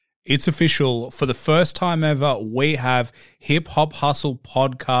It's official. For the first time ever, we have Hip Hop Hustle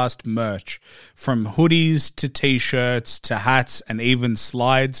podcast merch. From hoodies to t-shirts to hats and even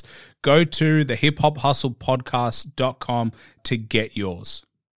slides. Go to the hiphophustlepodcast.com to get yours.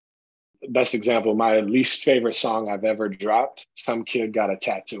 Best example, my least favorite song I've ever dropped, some kid got a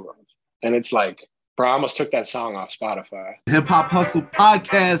tattoo of. And it's like, bro, I almost took that song off Spotify. Hip Hop Hustle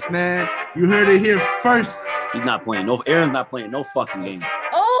podcast, man. You heard it here first. He's not playing. Aaron's not playing no fucking game.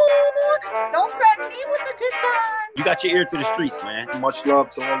 Oh, don't threaten me with a good time. You got your ear to the streets, man. Much love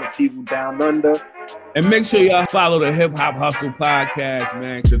to all the people down under. And make sure y'all follow the Hip Hop Hustle podcast,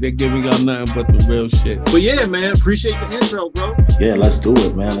 man, because they're giving y'all nothing but the real shit. But yeah, man, appreciate the intro, bro. Yeah, let's do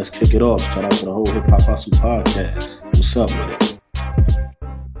it, man. Let's kick it off. Shout out to the whole Hip Hop Hustle podcast. What's up with it?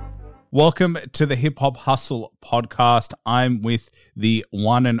 Welcome to the Hip Hop Hustle podcast. I'm with the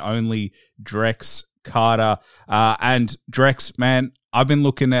one and only Drex Carter. And Drex, man, I've been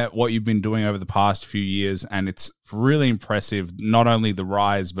looking at what you've been doing over the past few years, and it's really impressive, not only the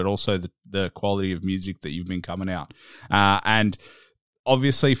rise, but also the quality of music that you've been coming out. And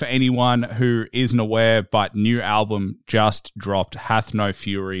obviously, for anyone who isn't aware, but new album just dropped, Hath No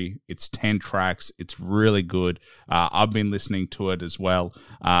Fury. It's 10 tracks. It's really good. I've been listening to it as well.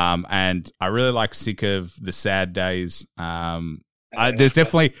 And I really like Sick of the Sad Days. There's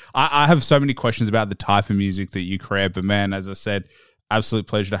definitely, I have so many questions about the type of music that you create, but man, as I said, absolute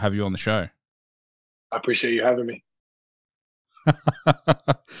pleasure to have you on the show. I appreciate you having me.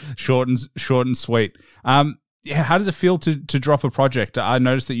 Short and sweet. Yeah, how does it feel to drop a project? I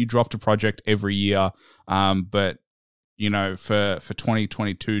noticed that you dropped a project every year, but you know, for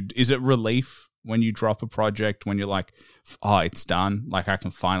 2022, is it relief when you drop a project when you're like, oh, it's done, like I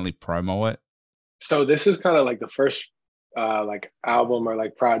can finally promo it? So this is kind of like the first like album or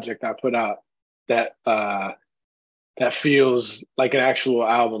like project I put out that that feels like an actual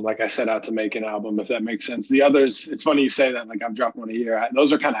album. Like I set out to make an album, if that makes sense. The others, it's funny you say that, like I've dropped one a year.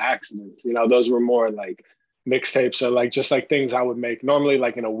 Those are kind of accidents, you know. Those were more like mixtapes or like just like things I would make normally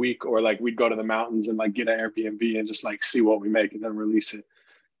like in a week, or like we'd go to the mountains and like get an Airbnb and just like see what we make and then release it.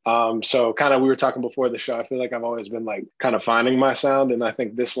 So kind of, we were talking before the show, I feel like I've always been like kind of finding my sound. And I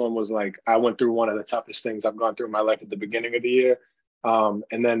think this one was like, I went through one of the toughest things I've gone through in my life at the beginning of the year. And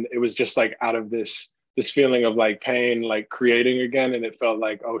then it was just like out of this feeling of like pain, like creating again. And it felt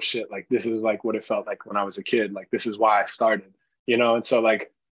like, oh shit, like this is like what it felt like when I was a kid. Like this is why I started, you know? And so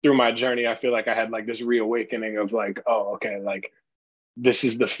like through my journey, I feel like I had like this reawakening of like, oh, okay, like this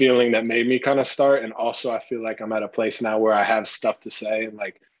is the feeling that made me kind of start. And also I feel like I'm at a place now where I have stuff to say and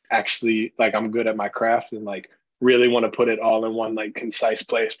like actually like I'm good at my craft and like really want to put it all in one like concise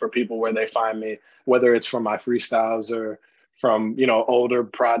place for people where they find me, whether it's from my freestyles or from, you know, older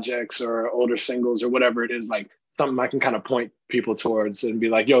projects or older singles or whatever it is, like something I can kind of point people towards and be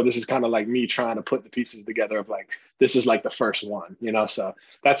like, yo, this is kind of like me trying to put the pieces together of like, this is like the first one, you know? So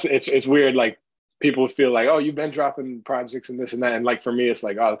that's, it's weird. Like people feel like, oh, you've been dropping projects and this and that. And like, for me, it's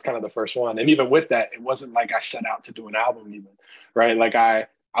like, oh, it's kind of the first one. And even with that, it wasn't like I set out to do an album even, right? Like I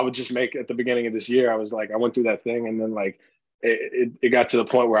would just make, at the beginning of this year, I was like, I went through that thing. And then like, it got to the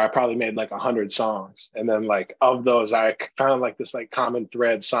point where I probably made like 100 songs. And then like of those, I found like this like common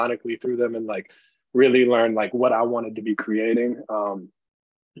thread sonically through them and like really learned like what I wanted to be creating.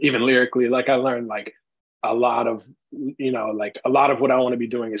 Even lyrically, like I learned like a lot of, you know, like a lot of what I want to be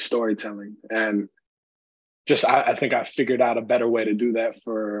doing is storytelling. And just, I think I figured out a better way to do that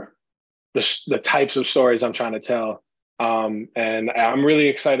for the types of stories I'm trying to tell. And I'm really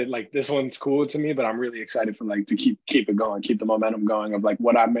excited. Like this one's cool to me, but I'm really excited for like to keep it going, keep the momentum going of like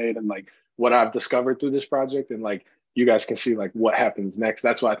what I made and like what I've discovered through this project. And like, you guys can see like what happens next.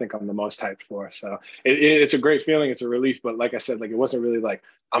 That's what I think I'm the most hyped for. So it's a great feeling. It's a relief. But like I said, like, it wasn't really like,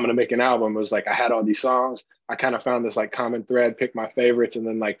 I'm going to make an album. It was like, I had all these songs. I kind of found this like common thread, picked my favorites, and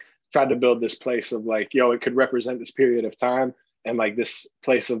then like tried to build this place of like, yo, it could represent this period of time. And like this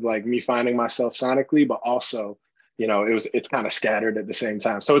place of like me finding myself sonically, but also, you know, it's kind of scattered at the same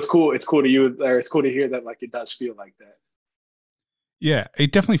time. So it's cool. It's cool to you, or it's cool to hear that like it does feel like that. Yeah,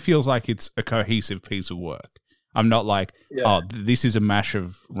 it definitely feels like it's a cohesive piece of work. I'm not like, this is a mash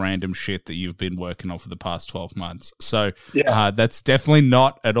of random shit that you've been working on for the past 12 months. So that's definitely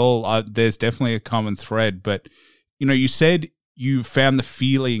not at all. There's definitely a common thread. But, you know, you said you found the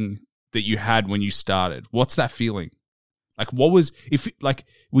feeling that you had when you started. What's that feeling? Like, what was,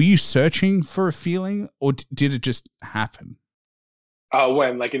 were you searching for a feeling, or did it just happen?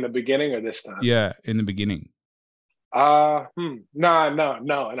 When, like in the beginning or this time? Yeah, in the beginning. No.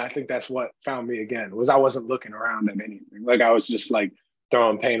 And I think that's what found me again, was I wasn't looking around at anything. Like I was just like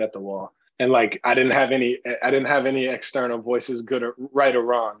throwing paint at the wall. And like I didn't have any external voices, good or right or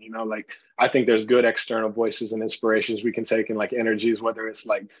wrong, you know. Like I think there's good external voices and inspirations we can take, and like energies, whether it's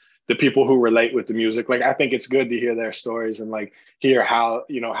like the people who relate with the music. Like I think it's good to hear their stories and like hear how,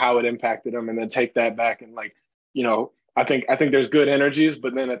 you know, how it impacted them, and then take that back and like, you know, I think there's good energies,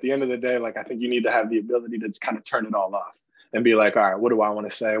 but then at the end of the day, like I think you need to have the ability to kind of turn it all off and be like, all right, what do I want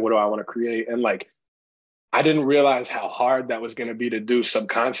to say? What do I want to create? And like I didn't realize how hard that was going to be to do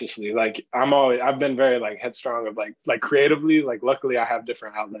subconsciously. Like I've been very like headstrong of like creatively, like luckily I have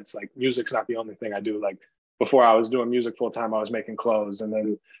different outlets. Like music's not the only thing I do. Like before I was doing music full time, I was making clothes, and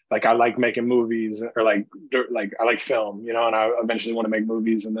then like I like making movies, or like I like film, you know, and I eventually want to make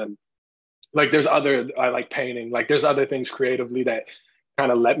movies. And then like I like painting, like there's other things creatively that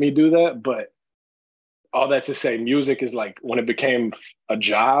kind of let me do that. But all that to say, music is like when it became a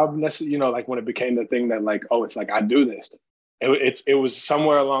job, you know, like when it became the thing that like, oh, it's like I do this. It was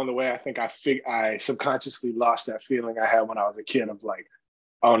somewhere along the way. I think I subconsciously lost that feeling I had when I was a kid of like,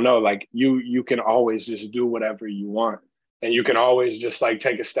 oh no, like you can always just do whatever you want, and you can always just like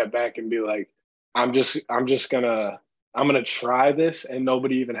take a step back and be like, I'm gonna try this, and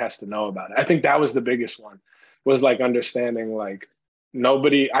nobody even has to know about it. I think that was the biggest one, was like understanding like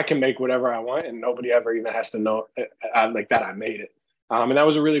I can make whatever I want, and nobody ever even has to know like that I made it. And that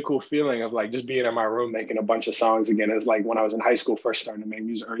was a really cool feeling of like just being in my room making a bunch of songs again. It's like when I was in high school first starting to make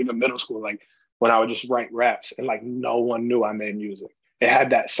music, or even middle school, like when I would just write raps and like no one knew I made music. It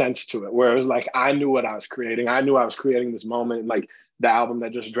had that sense to it where it was like I knew what I was creating. I knew I was creating this moment, like the album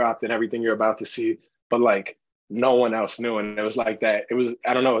that just dropped and everything you're about to see. But like no one else knew. And it was like that. It was,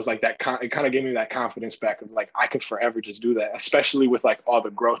 I don't know, it was like that. It kind of gave me that confidence back of like, I could forever just do that, especially with like all the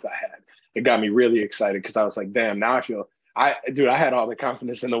growth I had. It got me really excited because I was like, damn, now I had all the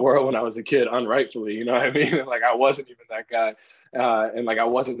confidence in the world when I was a kid, unrightfully, you know what I mean? Like I wasn't even that guy. And like I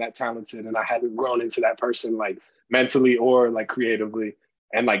wasn't that talented, and I hadn't grown into that person like mentally or like creatively.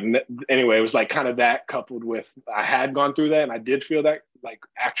 And like anyway, it was like kind of that coupled with I had gone through that, and I did feel that like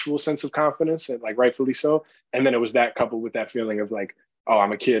actual sense of confidence, and like rightfully so. And then it was that coupled with that feeling of like, oh,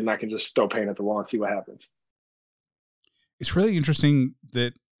 I'm a kid and I can just throw paint at the wall and see what happens. It's really interesting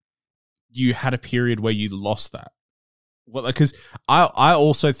that you had a period where you lost that. Well, because I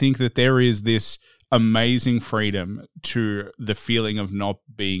also think that there is this amazing freedom to the feeling of not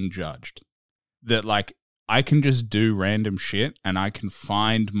being judged. That like I can just do random shit and I can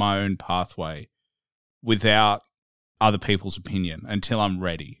find my own pathway without other people's opinion until I'm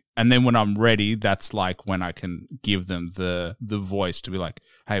ready. And then when I'm ready, that's like when I can give them the voice to be like,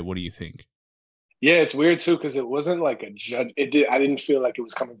 hey, what do you think? Yeah, it's weird too, because it wasn't like a judge. I didn't feel like it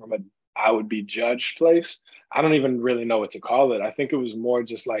was coming from I would be judged place. I don't even really know what to call it. I think it was more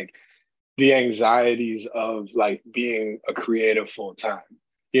just like the anxieties of like being a creative full time,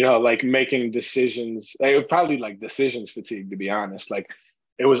 you know, like making decisions. Like, it was probably like decisions fatigue, to be honest. Like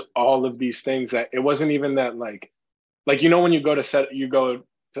it was all of these things that it wasn't even that like, you know, when you go to start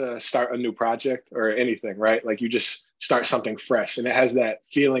a new project or anything, right? Like you just start something fresh, and it has that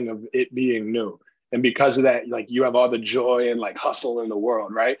feeling of it being new. And because of that, like you have all the joy and like hustle in the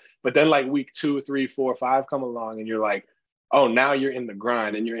world, right? But then like week 2, 3, 4, 5 come along, and you're like, oh, now you're in the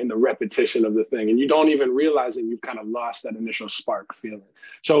grind and you're in the repetition of the thing. And you don't even realize that you've kind of lost that initial spark feeling.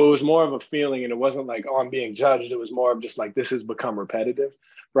 So it was more of a feeling, and it wasn't like, oh, I'm being judged. It was more of just like, this has become repetitive,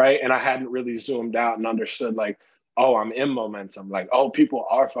 right? And I hadn't really zoomed out and understood like, oh, I'm in momentum. Like, oh, people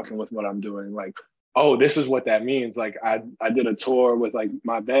are fucking with what I'm doing. Like, oh, this is what that means. Like I did a tour with like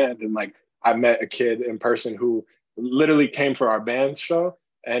my band, and like I met a kid in person who literally came for our band's show.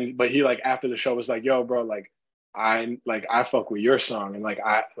 But he like after the show was like, yo, bro, like I fuck with your song. And like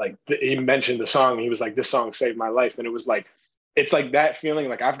he mentioned the song, and he was like, this song saved my life. And it was like, it's like that feeling.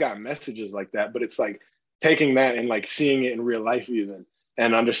 Like I've got messages like that, but it's like taking that and like seeing it in real life even,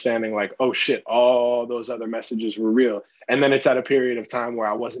 and understanding like, oh shit, all those other messages were real. And then it's at a period of time where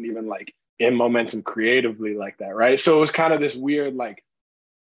I wasn't even like in momentum creatively like that, right? So it was kind of this weird, like,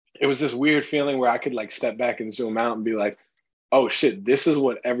 it was this weird feeling where I could like step back and zoom out and be like, oh shit, this is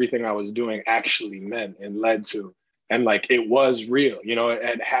what everything I was doing actually meant and led to. And like, it was real, you know,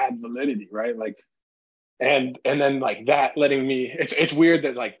 it had validity, right? Like, and then like that letting me, it's weird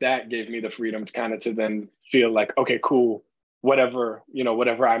that like that gave me the freedom to kind of to then feel like, okay, cool, whatever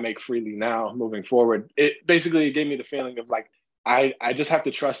I make freely now moving forward. It basically gave me the feeling of like, I just have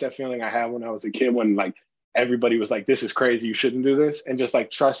to trust that feeling I had when I was a kid, when like everybody was like, this is crazy, you shouldn't do this, and just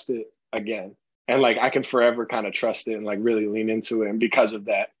like trust it again. And like I can forever kind of trust it and like really lean into it, and because of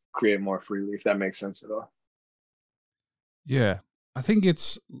that create more freely, if that makes sense at all. Yeah, I think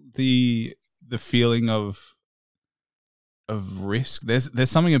it's the feeling of risk. There's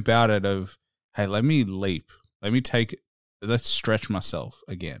something about it of hey, let me leap. Let's stretch myself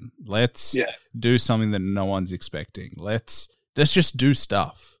again. Let's do something that no one's expecting. Let's just do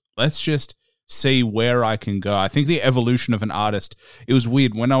stuff. Let's just see where I can go. I think the evolution of an artist, it was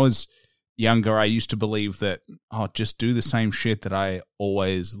weird. When I was younger, I used to believe that, just do the same shit that I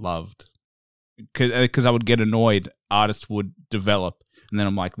always loved. Because I would get annoyed, artists would develop. And then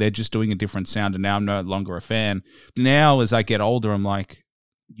I'm like, they're just doing a different sound, and now I'm no longer a fan. Now, as I get older, I'm like,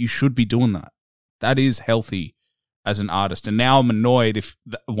 you should be doing that. That is healthy as an artist. And now I'm annoyed if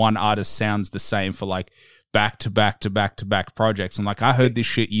one artist sounds the same for like back to back to back to back projects. I'm like, I heard this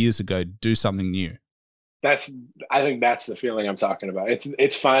shit years ago. Do something new. I think that's the feeling I'm talking about.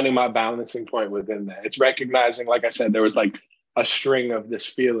 It's finding my balancing point within that. It's recognizing, like I said, there was like a string of this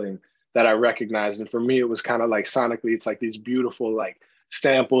feeling that I recognized. And for me, it was kind of like sonically, it's like these beautiful like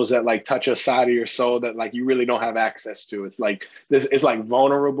samples that like touch a side of your soul that like you really don't have access to. It's like this, it's like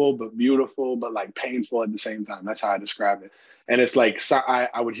vulnerable but beautiful but like painful at the same time. That's how I describe it. And it's like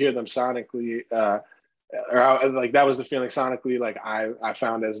I would hear them sonically, like that was the feeling sonically. Like I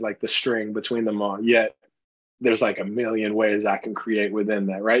found as like the string between them all. Yet there's like a million ways I can create within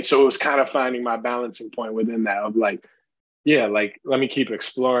that, right? So it was kind of finding my balancing point within that of like, yeah, like let me keep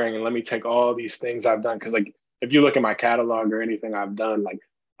exploring and let me take all these things I've done, because like if you look at my catalog or anything I've done, like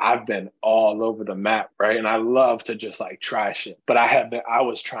I've been all over the map, right? And I love to just like try shit, but I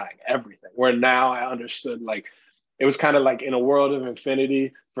was trying everything. Where now I understood, like it was kind of like in a world of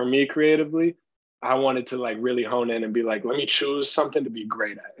infinity for me creatively, I wanted to like really hone in and be like, let me choose something to be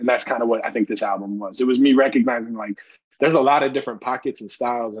great at. And that's kind of what I think this album was. It was me recognizing like there's a lot of different pockets and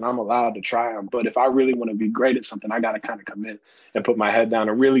styles and I'm allowed to try them. But if I really want to be great at something, I got to kind of commit and put my head down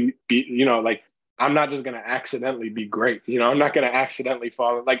and really be, like I'm not just going to accidentally be great. I'm not going to accidentally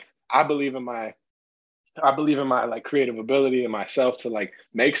fall. Like I believe in my like creative ability and myself to like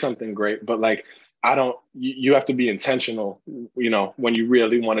make something great. But like, you have to be intentional, when you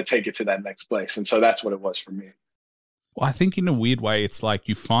really want to take it to that next place. And so that's what it was for me. Well, I think in a weird way, it's like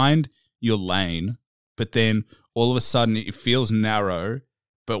you find your lane, but then all of a sudden it feels narrow.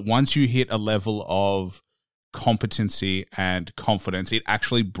 But once you hit a level of competency and confidence, it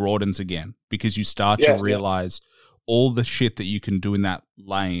actually broadens again because you start to realize all the shit that you can do in that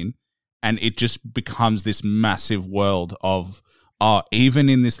lane. And it just becomes this massive world of, even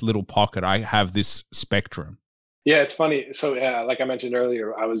in this little pocket, I have this spectrum. Yeah, it's funny. So like I mentioned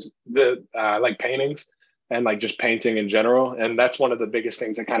earlier, I was like paintings and like just painting in general. And that's one of the biggest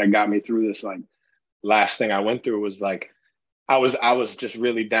things that kind of got me through this like last thing I went through was like, I was just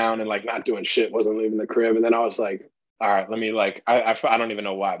really down and like not doing shit, wasn't leaving the crib. And then I was like, all right, let me like, I don't even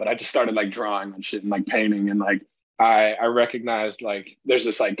know why, but I just started like drawing and shit and like painting. And like, I recognized like, there's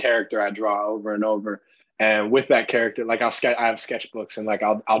this like character I draw over and over. And with that character, like I have sketchbooks and like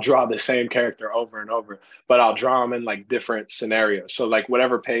I'll draw the same character over and over, but I'll draw them in like different scenarios. So like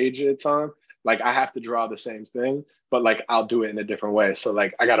whatever page it's on, like I have to draw the same thing, but like I'll do it in a different way. So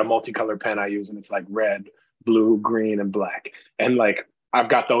like I got a multicolor pen I use and it's like red, blue, green, and black. And like I've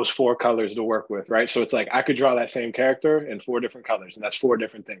got those 4 colors to work with, right? So it's like I could draw that same character in 4 different colors, and that's 4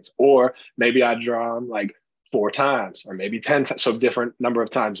 different things. Or maybe I draw them like 4 times or maybe 10 times, so different number of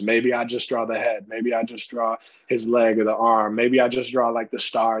times. Maybe I just draw the head. Maybe I just draw his leg or the arm. Maybe I just draw like the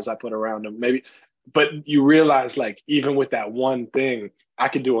stars I put around him. But you realize like even with that one thing, I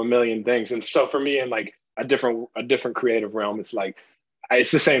could do a million things. And so for me in like a different creative realm, it's like,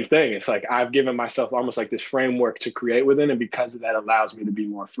 it's the same thing. It's like I've given myself almost like this framework to create within, and because of that allows me to be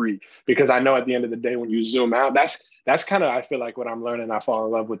more free. Because I know at the end of the day, when you zoom out, that's kind of, I feel like what I'm learning, I fall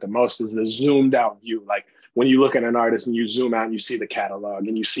in love with the most is the zoomed out view. Like when you look at an artist and you zoom out and you see the catalog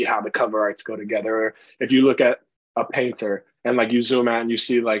and you see how the cover arts go together. Or if you look at a painter and like you zoom out and you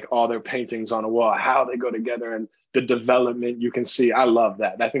see like all their paintings on a wall, how they go together and the development you can see. I love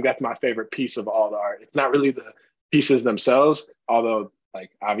that. I think that's my favorite piece of all the art. It's not really the pieces themselves, although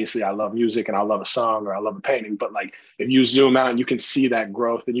like obviously I love music and I love a song or I love a painting, but like if you zoom out and you can see that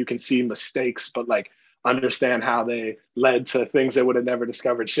growth and you can see mistakes, but like understand how they led to things that would have never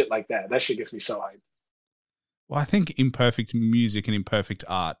discovered, shit like that. That shit gets me so hyped. Well, I think imperfect music and imperfect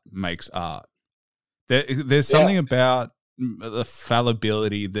art makes art. There's something about the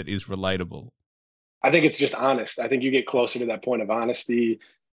fallibility that is relatable. I think it's just honest. I think you get closer to that point of honesty.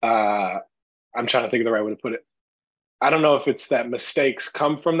 I'm trying to think of the right way to put it. I don't know if it's that mistakes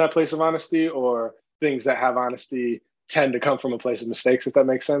come from that place of honesty or things that have honesty tend to come from a place of mistakes, if that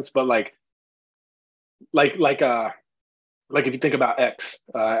makes sense. But like if you think about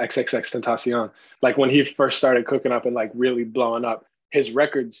XXXTentacion, like when he first started cooking up and like really blowing up, his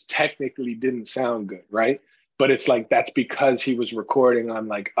records technically didn't sound good, right? but it's like that's because he was recording on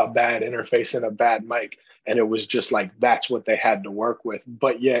like a bad interface and a bad mic, and it was just like that's what they had to work with.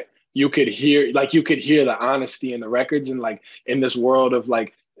 But yet you could hear the honesty in the records, and like in this world of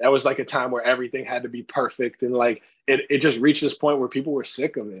like that was like a time where everything had to be perfect, and like it just reached this point where people were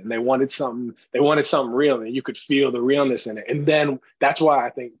sick of it and they wanted something real, and you could feel the realness in it. And then that's why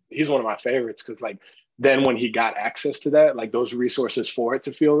I think he's one of my favorites, because like then when he got access to that, like those resources for it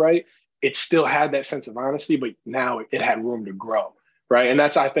to feel right, it still had that sense of honesty, but now it had room to grow, right? And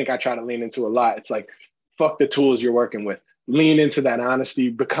that's, I think, I try to lean into a lot. It's like, fuck the tools you're working with. Lean into that honesty,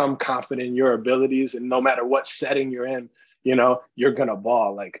 become confident in your abilities, and no matter what setting you're in, you know, you're gonna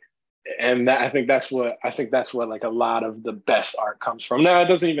ball. Like, and I think that's what like a lot of the best art comes from. Now,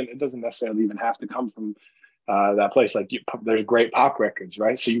 it doesn't necessarily even have to come from that place. Like, there's great pop records,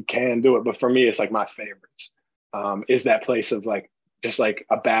 right? So you can do it, but for me, it's like my favorites is that place of like just like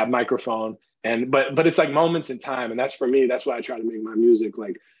a bad microphone, and but it's like moments in time, and that's for me. That's why I try to make my music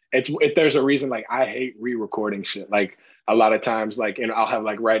like if there's a reason like I hate re-recording shit. Like a lot of times, like, you know, I'll have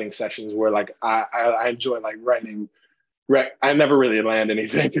like writing sessions where like I enjoy like writing. I never really land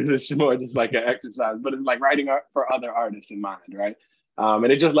anything because it's more just like an exercise, but it's like writing art for other artists in mind, right?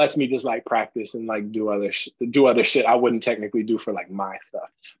 And it just lets me just like practice and like do other shit I wouldn't technically do for like my stuff.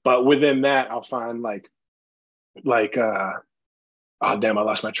 But within that, I'll find like oh damn, I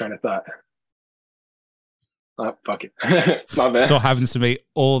lost my train of thought. Oh, fuck it. My bad. So it happens to me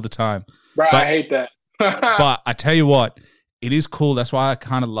all the time. Bro, I hate that. But I tell you what, it is cool. That's why I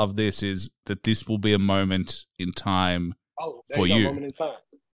kind of love this, is that this will be a moment in time for you. Moment in time.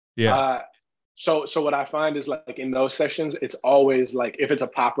 Yeah. So what I find is like in those sessions, it's always like, if it's a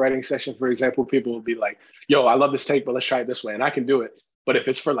pop writing session, for example, people will be like, yo, I love this take, but let's try it this way. And I can do it. But if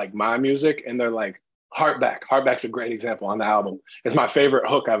it's for like my music and they're like, Heartback's a great example on the album. It's my favorite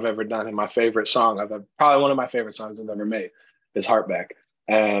hook I've ever done, and my favorite song probably one of my favorite songs I've ever made is Heartback.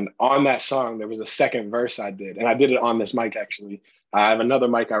 And on that song, there was a second verse I did, and I did it on this mic actually. I have another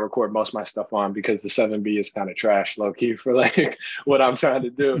mic I record most of my stuff on because the 7B is kind of trash, low key, for like what I'm trying to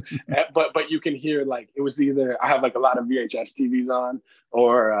do. But you can hear like it was either I have like a lot of VHS TVs on,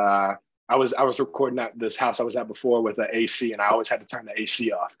 or I was recording at this house I was at before with an AC, and I always had to turn the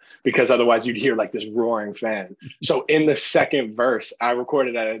AC off because otherwise you'd hear like this roaring fan. So in the second verse, I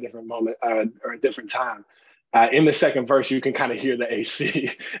recorded at a different moment or a different time. In the second verse, you can kind of hear the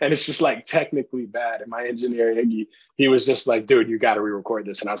AC, and it's just like technically bad. And my engineer, Iggy, he was just like, dude, you got to re-record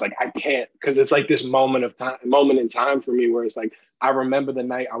this. And I was like, I can't, because it's like this moment in time for me where it's like, I remember the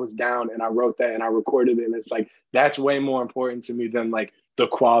night I was down and I wrote that and I recorded it. And it's like, that's way more important to me than like the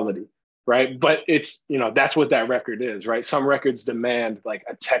quality, right? But it's, you know, that's what that record is, right? Some records demand like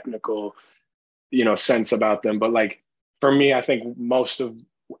a technical, you know, sense about them. But like, for me, I think most of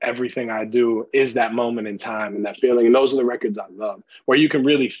everything I do is that moment in time and that feeling. And those are the records I love, where you can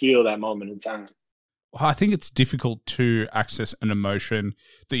really feel that moment in time. Well, I think it's difficult to access an emotion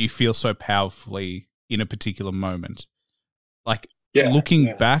that you feel so powerfully in a particular moment. Like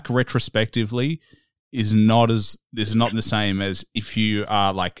looking back retrospectively is not the same as if you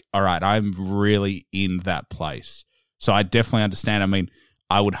are like, all right, I'm really in that place. So I definitely understand. I mean,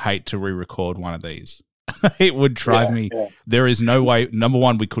 I would hate to re-record one of these. It would drive me. Yeah. There is no way. Number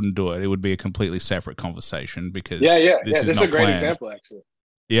one, we couldn't do it. It would be a completely separate conversation because this is not a great planned. Example, actually.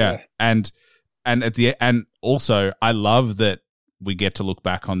 Yeah. And also, I love that we get to look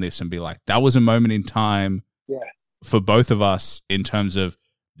back on this and be like, that was a moment in time for both of us in terms of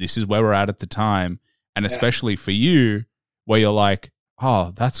this is where we're at the time, and especially for you, where you're like,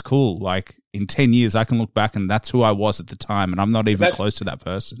 oh, that's cool. Like in 10 years, I can look back and that's who I was at the time, and I'm not even close to that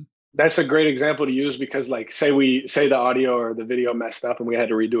person. That's a great example to use because, like, say the audio or the video messed up and we had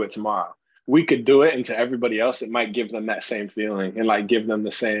to redo it tomorrow. We could do it, and to everybody else, it might give them that same feeling and like give them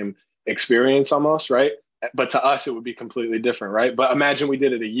the same experience almost, right? But to us, it would be completely different, right? But imagine we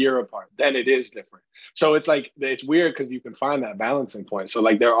did it a year apart, then it is different. So it's like, it's weird because you can find that balancing point. So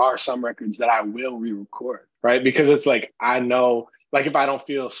like there are some records that I will re-record, right? Because it's like, I know, like if I don't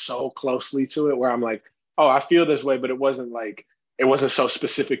feel so closely to it where I'm like, oh, I feel this way, but it wasn't so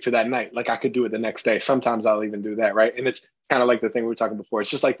specific to that night. Like I could do it the next day. Sometimes I'll even do that, right? And it's kind of like the thing we were talking before.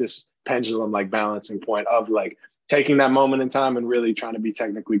 It's just like this pendulum, like balancing point of like taking that moment in time and really trying to be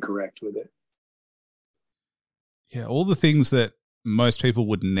technically correct with it. Yeah, all the things that most people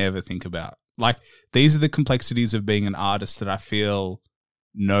would never think about. Like these are the complexities of being an artist that I feel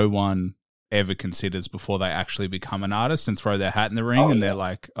no one ever considers before they actually become an artist and throw their hat in the ring they're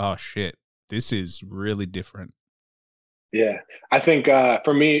like, oh shit, this is really different. Yeah, I think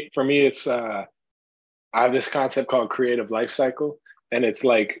for me, it's I have this concept called creative life cycle, and it's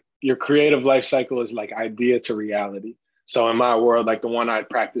like your creative life cycle is like idea to reality. So in my world, like the one I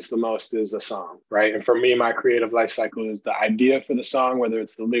practice the most is a song, right? And for me, my creative life cycle is the idea for the song, whether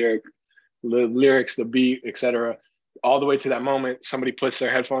it's the lyrics, the beat, etc., all the way to that moment somebody puts their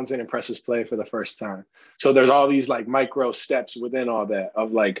headphones in and presses play for the first time. So there's all these like micro steps within all that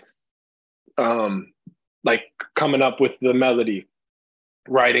of like coming up with the melody,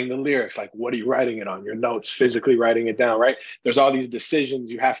 writing the lyrics, like what are you writing it on? Your notes, physically writing it down, right? There's all these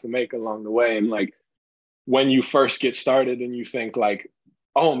decisions you have to make along the way. And like when you first get started and you think like,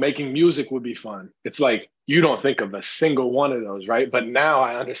 oh, making music would be fun, it's like you don't think of a single one of those, right? But now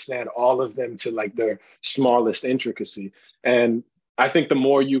I understand all of them to like their smallest intricacy. And I think the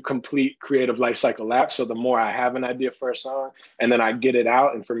more you complete creative life cycle laps, so the more I have an idea for a song and then I get it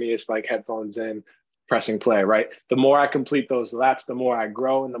out. And for me, it's like headphones in, pressing play, right? The more I complete those laps, the more I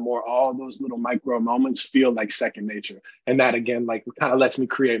grow and the more all those little micro moments feel like second nature. And that again, like kind of lets me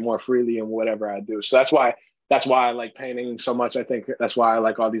create more freely in whatever I do. So that's why I like painting so much. I think that's why I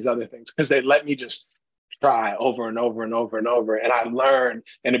like all these other things, because they let me just try over and over and over and over. And I learn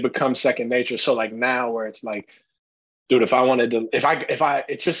and it becomes second nature. So like now where it's like, dude, if I wanted to,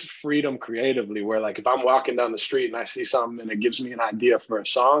 it's just freedom creatively where like, if I'm walking down the street and I see something and it gives me an idea for a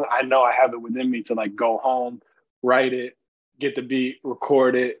song, I know I have it within me to like go home, write it, get the beat,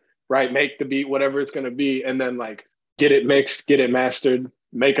 record it, right? Make the beat, whatever it's going to be. And then like get it mixed, get it mastered,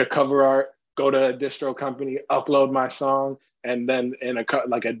 make a cover art, go to a distro company, upload my song. And then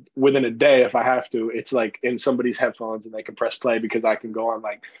within a day, if I have to, it's like in somebody's headphones and they can press play because I can go on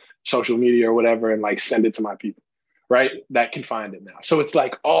like social media or whatever and like send it to my people, right? That can find it now. So it's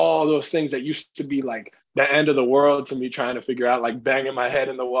like all those things that used to be like the end of the world to me trying to figure out, like banging my head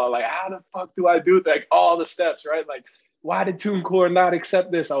in the wall, like how the fuck do I do that? Like all the steps, right? Like why did TuneCore not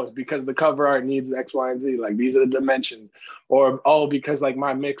accept this? Oh, it's because the cover art needs X, Y, and Z. Like these are the dimensions. Or, oh, because like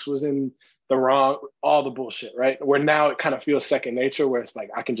my mix was in the wrong, all the bullshit, right? Where now it kind of feels second nature where it's like,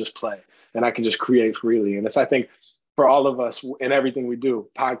 I can just play and I can just create freely. And it's, I think for all of us in everything we do,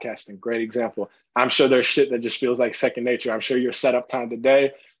 podcasting, great example. I'm sure there's shit that just feels like second nature. I'm sure your setup time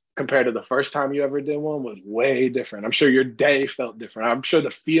today compared to the first time you ever did one was way different. I'm sure your day felt different. I'm sure the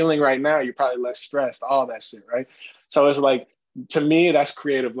feeling right now, you're probably less stressed, all that shit, right? So it's like, to me, that's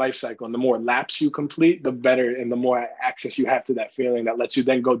creative life cycle. And the more laps you complete, the better and the more access you have to that feeling that lets you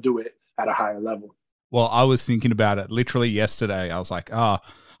then go do it at a higher level. Well, I was thinking about it literally yesterday. I was like, I'll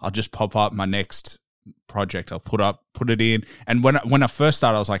just pop up my next project. I'll put it in. And when I first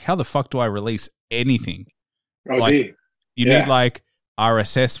started, I was like, how the fuck do I release anything? Like, you need like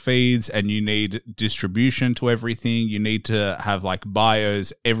RSS feeds and you need distribution to everything. You need to have like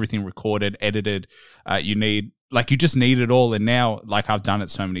bios, everything recorded, edited. You just need it all. And now, like I've done it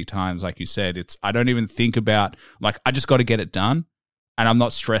so many times, like you said, I don't even think about, like, I just got to get it done. And I'm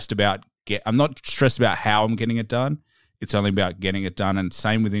not stressed about how I'm getting it done. It's only about getting it done. And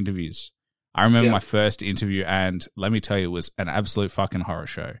same with interviews. I remember my first interview, and let me tell you, it was an absolute fucking horror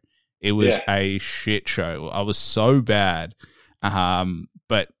show. It was a shit show. I was so bad.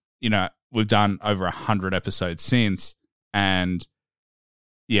 But, you know, we've done over 100 episodes since. And,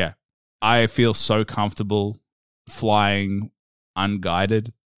 yeah, I feel so comfortable flying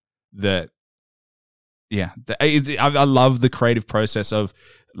unguided that, I love the creative process of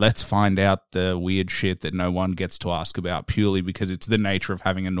let's find out the weird shit that no one gets to ask about purely because it's the nature of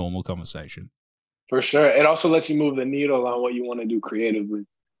having a normal conversation. For sure. It also lets you move the needle on what you want to do creatively.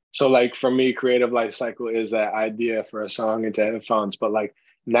 So like for me, creative life cycle is that idea for a song into headphones. But like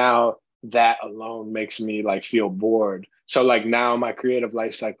now that alone makes me like feel bored. So like now my creative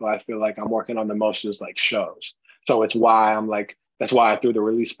life cycle, I feel like I'm working on the most is like shows. So it's why I'm like, that's why I threw the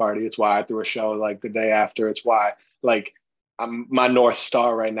release party. It's why I threw a show like the day after. It's why like my North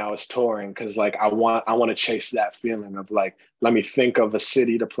Star right now is touring because like I want to chase that feeling of like, let me think of a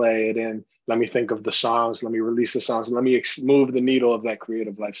city to play it in. Let me think of the songs. Let me release the songs. Let me move the needle of that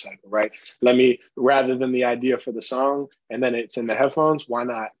creative life cycle, right? Rather than the idea for the song and then it's in the headphones, why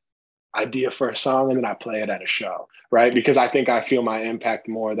not idea for a song and then I play it at a show, right? Because I think I feel my impact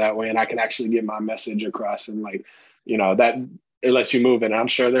more that way and I can actually get my message across and like, you know, that it lets you move it. And I'm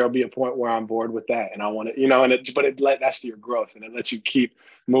sure there'll be a point where I'm bored with that and I want to, you know, that's your growth and it lets you keep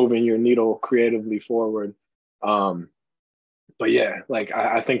moving your needle creatively forward. But yeah, like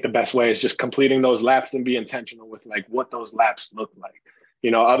I think the best way is just completing those laps and be intentional with like what those laps look like,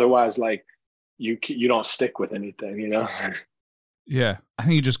 you know, otherwise like you don't stick with anything, you know? Yeah. I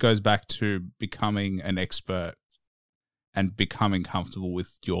think it just goes back to becoming an expert and becoming comfortable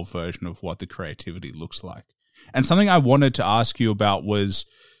with your version of what the creativity looks like. And something I wanted to ask you about was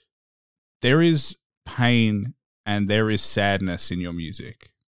there is pain and there is sadness in your music.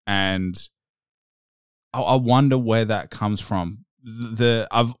 and I wonder where that comes from.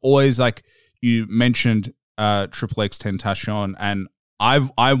 I've always, like you mentioned, Triple X Tentacion, and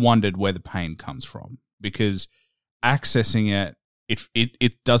I wondered where the pain comes from, because accessing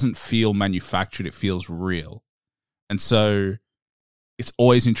it doesn't feel manufactured, it feels real. And so it's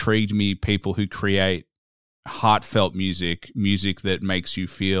always intrigued me, people who create heartfelt music that makes you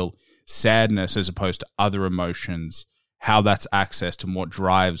feel sadness as opposed to other emotions, how that's accessed and what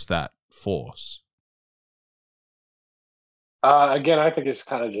drives that force. Again, I think it's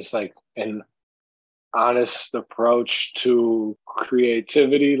kind of just like an honest approach to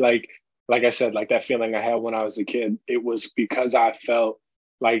creativity. Like I said, like that feeling I had when I was a kid, it was because I felt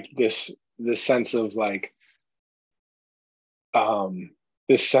like this sense of like,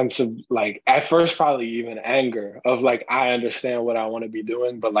 this sense of like, at first probably even anger of like, I understand what I want to be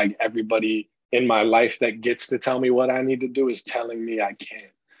doing, but like everybody in my life that gets to tell me what I need to do is telling me I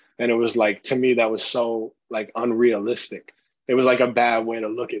can't. And it was like, to me, that was so like unrealistic. It was like a bad way to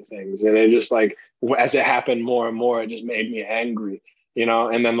look at things. And it just like, as it happened more and more, it just made me angry, you know?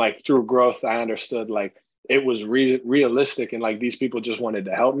 And then like through growth, I understood like it was realistic, and like these people just wanted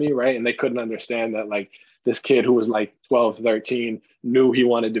to help me, right? And they couldn't understand that like this kid who was like 12, 13 knew he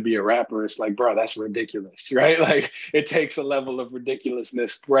wanted to be a rapper. It's like, bro, that's ridiculous, right? Like it takes a level of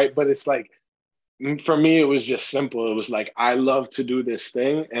ridiculousness, right? But it's like, for me, it was just simple. It was like, I love to do this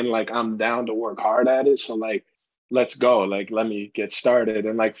thing, and like I'm down to work hard at it. So like, let's go. Like, let me get started.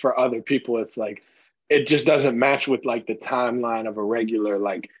 And like for other people, it's like, it just doesn't match with like the timeline of a regular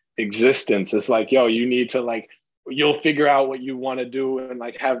like existence. It's like, yo, you need to like, you'll figure out what you want to do and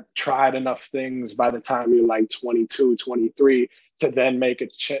like have tried enough things by the time you're like 22, 23 to then make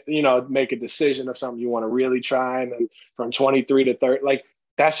make a decision of something you want to really try. And then from 23 to 30, like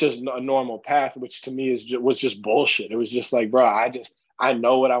that's just a normal path, which to me was just bullshit. It was just like, bro, I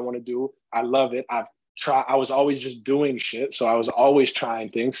know what I want to do. I love it. I was always just doing shit. So I was always trying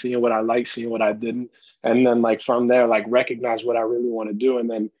things, seeing what I liked, seeing what I didn't. And then like from there, like recognize what I really want to do. And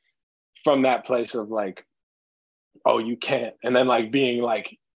then from that place of like, oh, you can't. And then like being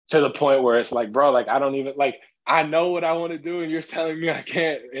like to the point where it's like, bro, like I don't even like, I know what I want to do and you're telling me I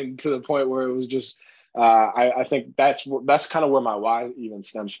can't. And to the point where it was just, I think that's kind of where my why even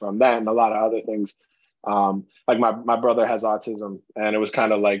stems from, that and a lot of other things. Like my brother has autism, and it was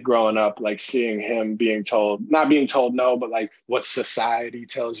kind of like growing up, like seeing him not being told no, but like what society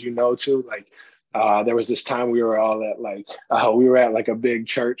tells you no to. Like there was this time we were all at like we were at like a big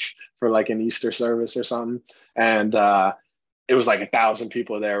church for like an Easter service or something, and it was like 1,000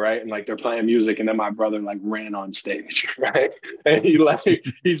 people there, right? And like they're playing music, and then my brother like ran on stage, right? And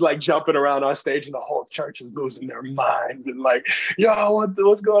he's like jumping around on stage, and the whole church is losing their minds and like, yo,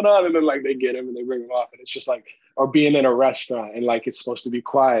 what's going on? And then like they get him and they bring him off, and it's just like, or being in a restaurant and like it's supposed to be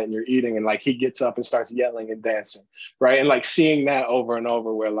quiet and you're eating, and like he gets up and starts yelling and dancing, right? And like seeing that over and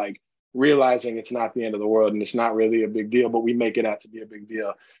over, where like realizing it's not the end of the world and it's not really a big deal, but we make it out to be a big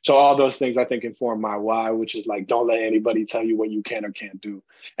deal. So all those things I think inform my why, which is like, don't let anybody tell you what you can or can't do.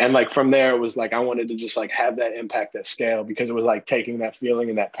 And like from there, it was like, I wanted to just like have that impact at scale, because it was like taking that feeling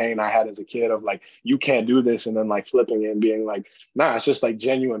and that pain I had as a kid of like, you can't do this, and then like flipping it and being like, nah, it's just like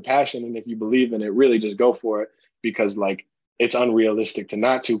genuine passion. And if you believe in it, really just go for it, because like it's unrealistic to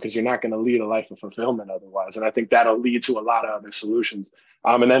not to, because you're not going to lead a life of fulfillment otherwise. And I think that'll lead to a lot of other solutions.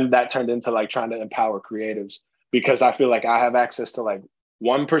 And then that turned into like trying to empower creatives, because I feel like I have access to like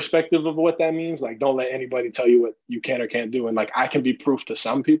one perspective of what that means. Like, don't let anybody tell you what you can or can't do. And like, I can be proof to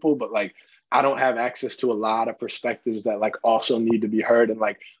some people, but like, I don't have access to a lot of perspectives that like also need to be heard, and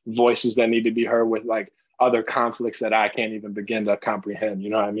like voices that need to be heard with like other conflicts that I can't even begin to comprehend. You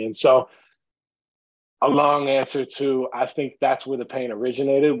know what I mean? So a long answer to, I think that's where the pain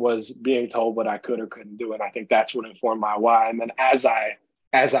originated, was being told what I could or couldn't do. And I think that's what informed my why. And then as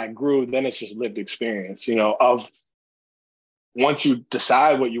I grew, then it's just lived experience, you know, of once you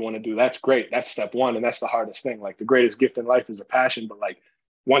decide what you want to do, that's great. That's step one. And that's the hardest thing. Like the greatest gift in life is a passion. But like,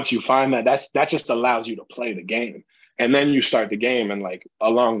 once you find that just allows you to play the game. And then you start the game, and like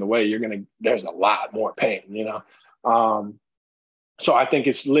along the way, there's a lot more pain, you know? So I think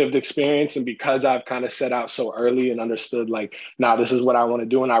it's lived experience. And because I've kind of set out so early and understood like, nah, this is what I want to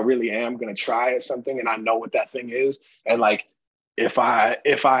do, and I really am going to try at something, and I know what that thing is. And like, if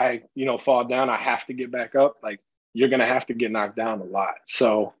I, you know, fall down, I have to get back up. Like, you're going to have to get knocked down a lot.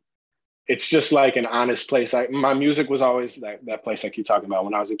 So it's just like an honest place. My music was always that place I keep talking about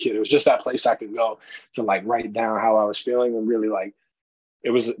when I was a kid. It was just that place I could go to like write down how I was feeling and really like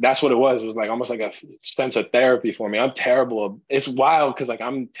that's what it was. It was like almost like a sense of therapy for me. I'm terrible. It's wild because like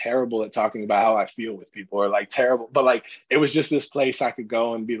I'm terrible at talking about how I feel with people, or like terrible, but like it was just this place I could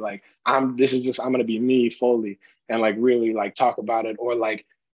go and be like, I'm gonna be me fully, and like really like talk about it, or like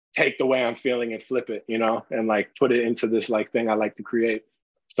take the way I'm feeling and flip it, and like put it into this like thing I like to create.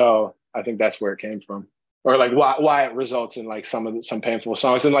 So I think that's where it came from, or like why it results in like some painful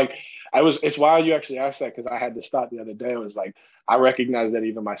songs. And like it's wild you actually asked that, because I had this thought the other day. It was like, I recognize that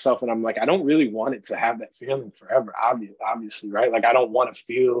even myself, and I'm like, I don't really want it to have that feeling forever. Obviously, right? Like I don't want to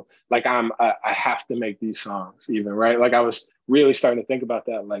feel like I have to make these songs, even, right? Like I was really starting to think about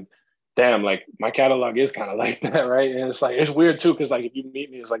that. Like, damn, like my catalog is kind of like that, right? And it's like, it's weird too, because like if you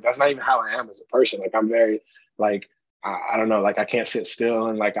meet me, it's like that's not even how I am as a person. Like I'm very like I don't know, like I can't sit still,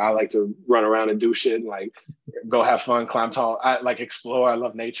 and like I like to run around and do shit and like go have fun, climb tall, I like explore. I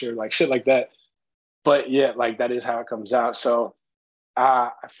love nature, like shit like that. But yeah, like that is how it comes out. So I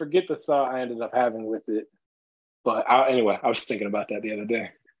forget the thought I ended up having with it. But anyway, I was thinking about that the other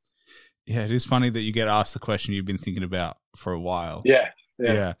day. Yeah, it is funny that you get asked the question you've been thinking about for a while. Yeah.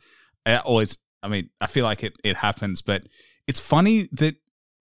 I mean, I feel like it happens, but it's funny that,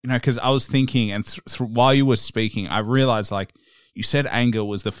 because I was thinking, and while you were speaking, I realized like you said anger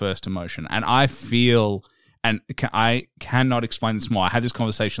was the first emotion, and I feel, and I cannot explain this more. I had this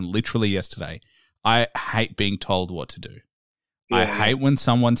conversation literally yesterday. I hate being told what to do. Yeah. I hate when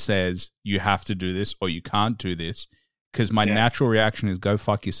someone says you have to do this or you can't do this, because my natural reaction is go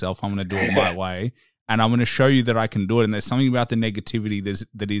fuck yourself. I'm going to do it my way, and I'm going to show you that I can do it. And there's something about the negativity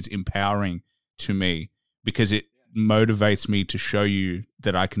that is empowering to me, because it motivates me to show you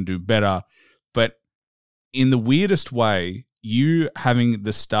that I can do better. But in the weirdest way, you having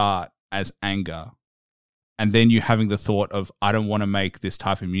the start as anger, and then you having the thought of, I don't want to make this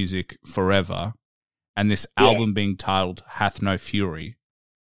type of music forever, and this album being titled Hath No Fury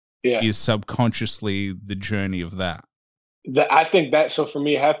is subconsciously the journey of that. I think that, so for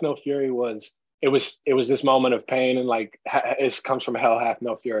me, Hath No Fury was this moment of pain, and like it comes from hell hath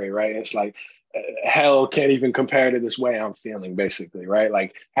no fury, right? It's like hell can't even compare to this way I'm feeling, basically, right?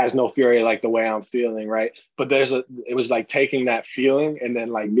 Like has no fury like the way I'm feeling, right? But it was like taking that feeling and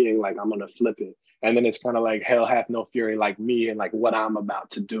then like being like, I'm gonna flip it. And then it's kind of like hell hath no fury like me, and like what I'm about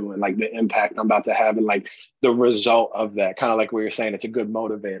to do, and like the impact I'm about to have, and like the result of that. Kind of like we were saying, it's a good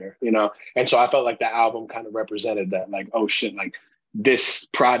motivator, And so I felt like the album kind of represented that, like, oh shit, like this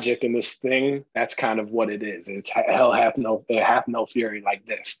project and this thing, that's kind of what it is. It's hell hath no fury like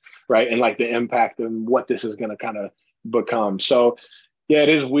this, right? And like the impact and what this is going to kind of become. So yeah, it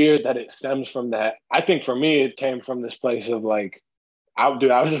is weird that it stems from that. I think for me, it came from this place of like, I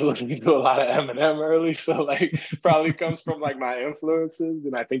was just listening to a lot of Eminem early, so like probably comes from like my influences,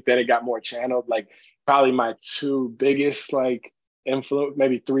 and I think that it got more channeled. Like probably my two biggest like influence,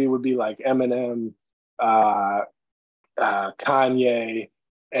 maybe three, would be like Eminem, Kanye,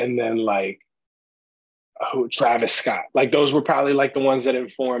 and then like Travis Scott. Like those were probably like the ones that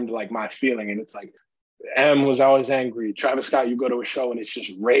informed like my feeling. And it's like M was always angry. Travis Scott, you go to a show and it's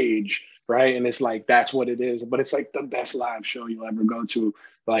just rage, right? And it's like that's what it is. But it's like the best live show you'll ever go to.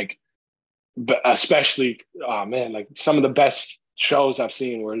 Like, but especially, oh man, like some of the best shows I've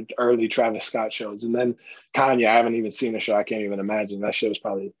seen were early Travis Scott shows. And then Kanye, I haven't even seen a show. I can't even imagine. That shit was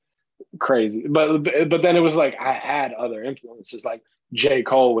probably crazy. But then it was like I had other influences. Like J.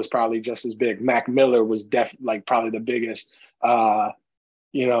 Cole was probably just as big. Mac Miller was like probably the biggest.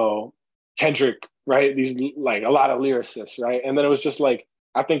 Kendrick, right? These like a lot of lyricists, right? And then it was just like,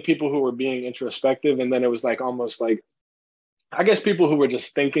 I think people who were being introspective, and then it was like almost like, I guess people who were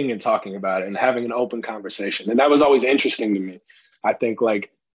just thinking and talking about it and having an open conversation. And that was always interesting to me. I think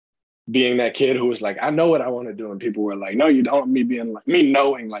like being that kid who was like, I know what I want to do. And people were like, no, you don't. Me being like, me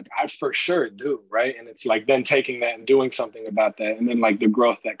knowing like, I for sure do, right? And it's like then taking that and doing something about that. And then like the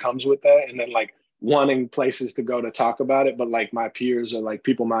growth that comes with that. And then like wanting places to go to talk about it. But like my peers or like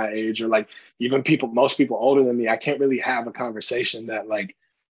people my age or like even most people older than me, I can't really have a conversation that like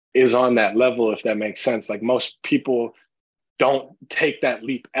is on that level, if that makes sense. Like most people don't take that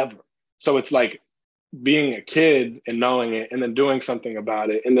leap ever. So it's like being a kid and knowing it and then doing something about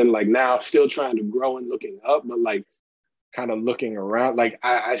it. And then like now still trying to grow and looking up, but like kind of looking around. Like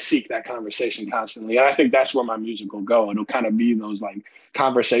I seek that conversation constantly. And I think that's where my music will go. It'll kind of be those like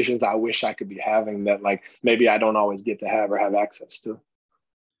conversations I wish I could be having that like maybe I don't always get to have or have access to.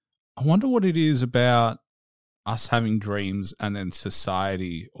 I wonder what it is about us having dreams and then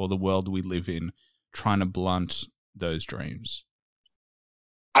society or the world we live in trying to blunt those dreams.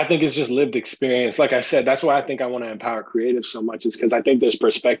 I think it's just lived experience. Like I said, that's why I think I want to empower creatives so much, is because I think there's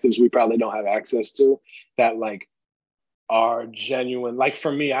perspectives we probably don't have access to that like are genuine. Like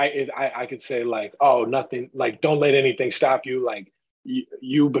for me, I could say like, oh, nothing, like don't let anything stop you. Like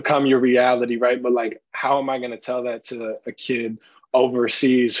you become your reality, right? But like, how am I going to tell that to a kid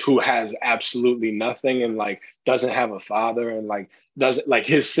overseas who has absolutely nothing and like doesn't have a father and like doesn't like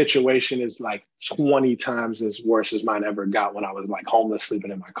his situation is like 20 times as worse as mine ever got when I was like homeless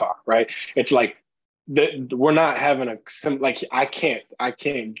sleeping in my car, right? It's like we're not having like I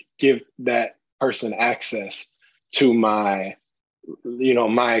can't give that person access to my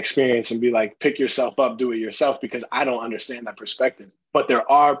my experience and be like, pick yourself up, do it yourself, because I don't understand that perspective. But there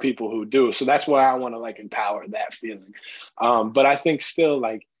are people who do. So that's why I want to like empower that feeling. But I think still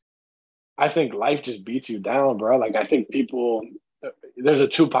like, I think life just beats you down, bro. Like I think people, there's a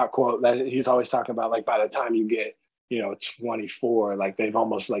Tupac quote that he's always talking about, like by the time you get, 24, like they've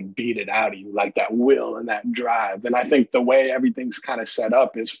almost like beat it out of you, like that will and that drive. And I think the way everything's kind of set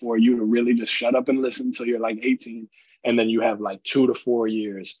up is for you to really just shut up and listen until you're like 18. And then you have like 2 to 4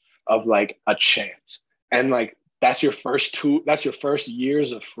 years of like a chance. And like, that's your first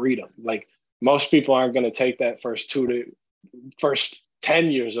years of freedom. Like most people aren't going to take that first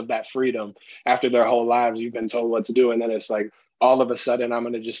 10 years of that freedom after their whole lives. You've been told what to do. And then it's like, all of a sudden I'm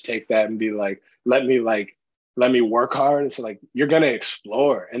going to just take that and be like, let me work hard. It's like, you're going to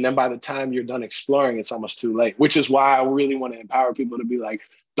explore. And then by the time you're done exploring, it's almost too late, which is why I really want to empower people to be like,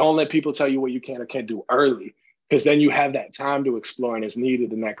 don't let people tell you what you can or can't do early, because then you have that time to explore and it's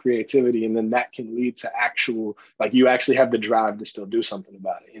needed and that creativity. And then that can lead to actual, like you actually have the drive to still do something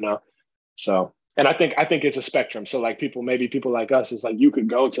about it, So, and I think it's a spectrum. So like maybe people like us, it's like you could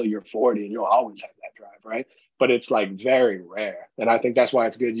go till you're 40 and you'll always have that drive, right? But it's like very rare. And I think that's why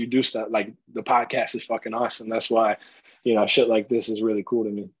it's good. You do stuff like the podcast is fucking awesome. That's why, shit like this is really cool to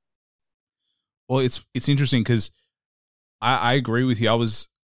me. Well, it's interesting because I agree with you. I was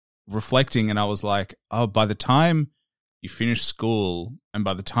reflecting and I was like, oh, by the time you finish school and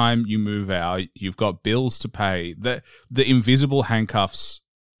by the time you move out, you've got bills to pay. The invisible handcuffs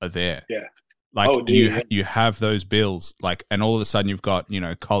are there. Yeah. Like you have those bills, like, and all of a sudden you've got,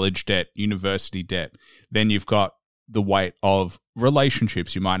 college debt, university debt. Then you've got the weight of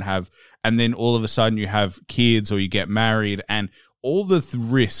relationships you might have. And then all of a sudden you have kids or you get married, and all the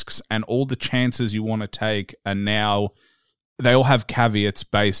risks and all the chances you want to take are now, they all have caveats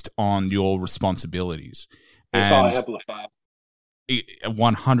based on your responsibilities. It's all amplified.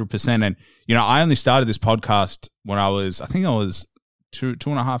 100%. And, I only started this podcast when I think I was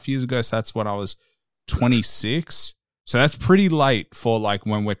 2.5 years ago. So that's when I was 26. So that's pretty late for like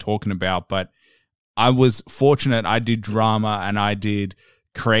when we're talking about, but I was fortunate. I did drama and I did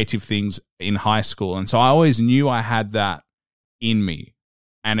creative things in high school. And so I always knew I had that in me.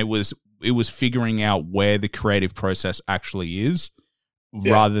 And it was figuring out where the creative process actually is,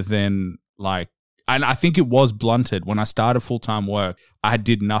 rather than like, and I think it was blunted when I started full-time work. I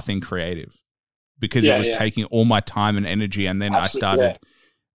did nothing creative because it was taking all my time and energy. And then Absolutely, I started,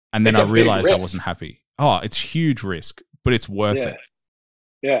 and then I realized I wasn't happy. Oh, it's huge risk, but it's worth it.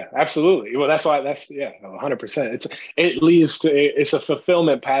 Yeah, absolutely. Well, that's why 100%. It leads to, it's a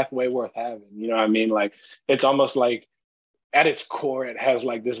fulfillment pathway worth having. You know what I mean? Like, it's almost like at its core, it has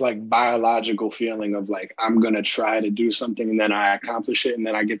like this like biological feeling of like, I'm going to try to do something and then I accomplish it and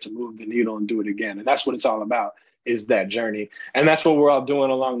then I get to move the needle and do it again. And that's what it's all about, is that journey. And that's what we're all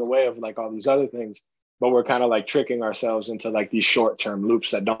doing along the way of like all these other things. But we're kind of like tricking ourselves into like these short-term loops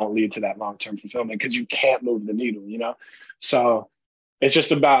that don't lead to that long-term fulfillment because you can't move the needle, So it's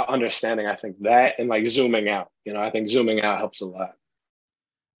just about understanding, I think, that and like zooming out. I think zooming out helps a lot.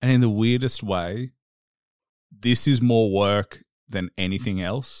 And in the weirdest way, this is more work than anything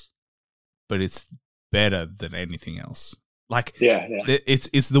else, but it's better than anything else. Like,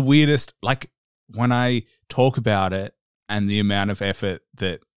 it's the weirdest. Like when I talk about it and the amount of effort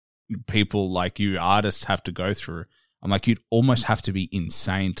that people like you artists have to go through, I'm like, you'd almost have to be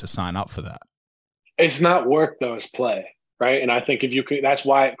insane to sign up for that. It's not work though, it's play. Right. And I think if you could, that's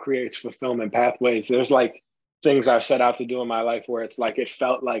why it creates fulfillment pathways. There's like things I've set out to do in my life where it's like, it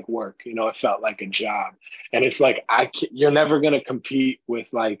felt like work, it felt like a job. And it's like, you're never going to compete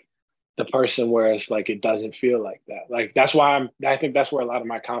with like the person where it's like, it doesn't feel like that. Like, that's why I think that's where a lot of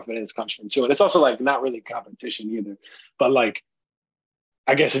my confidence comes from too. And it's also like not really competition either, but like,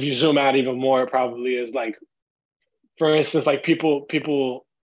 I guess if you zoom out even more, it probably is like, for instance, like people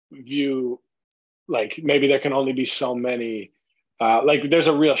view, like maybe there can only be so many, like there's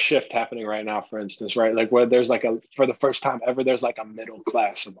a real shift happening right now, for instance, right? Like where there's like for the first time ever, there's like a middle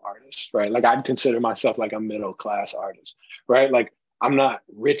class of artists, right? Like I'd consider myself like a middle class artist, right? Like I'm not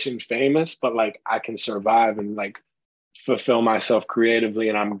rich and famous, but like I can survive and like fulfill myself creatively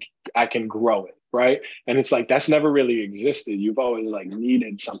and I can grow it, right? And it's like, that's never really existed. You've always like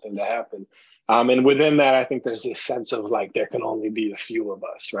needed something to happen. And within that, I think there's this sense of like, there can only be a few of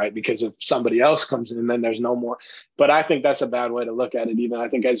us, right? Because if somebody else comes in, then there's no more. But I think that's a bad way to look at it. Even I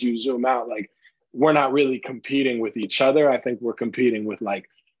think as you zoom out, like, we're not really competing with each other. I think we're competing with like,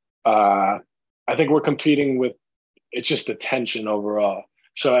 it's just attention overall.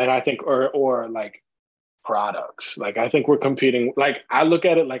 So, and I think, or like products, like, I think we're competing, like, I look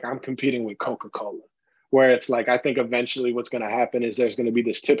at it like I'm competing with Coca-Cola, where it's like, I think eventually what's going to happen is there's going to be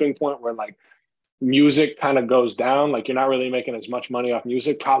this tipping point where like music kind of goes down. Like, you're not really making as much money off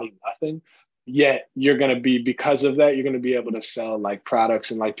music, probably nothing. Yet you're going to be, because of that, you're going to be able to sell like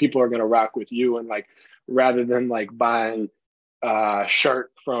products, and like people are going to rock with you. And like, rather than like buying a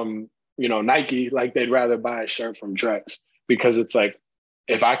shirt from, you know, Nike, like they'd rather buy a shirt from Drex, because it's like,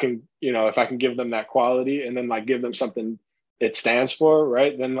 if I can give them that quality and then like give them something it stands for,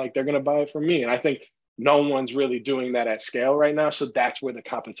 right, then like they're going to buy it from me. And I think no one's really doing that at scale right now. So that's where the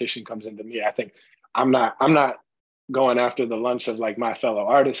competition comes into me. I think I'm not going after the lunch of like my fellow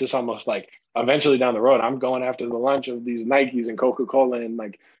artists. It's almost like eventually down the road, I'm going after the lunch of these Nikes and Coca-Cola and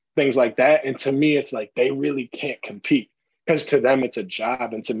like things like that. And to me, it's like, they really can't compete, because to them it's a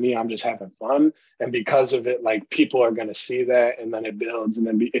job, and to me, I'm just having fun. And because of it, like, people are going to see that, and then it builds, and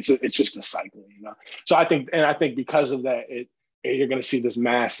then it's just a cycle, you know? So I think because of that, you're going to see this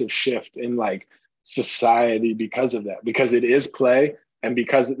massive shift in like society because of that, because it is play. And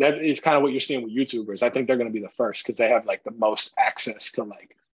because that is kind of what you're seeing with YouTubers. I think they're going to be the first, because they have like the most access to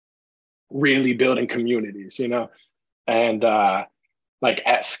like really building communities, you know? And like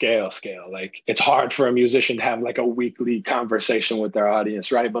at scale, like, it's hard for a musician to have like a weekly conversation with their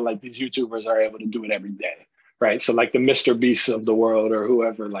audience, right? But like, these YouTubers are able to do it every day, right? So like the Mr. Beasts of the world or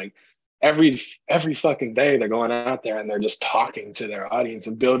whoever, like every fucking day they're going out there and they're just talking to their audience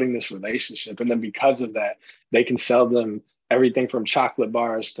and building this relationship. And then because of that, they can sell them everything from chocolate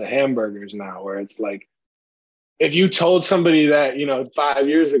bars to hamburgers now, where it's like, if you told somebody that, you know, 5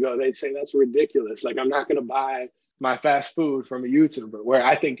 years ago, they'd say that's ridiculous. Like, I'm not going to buy my fast food from a YouTuber. Where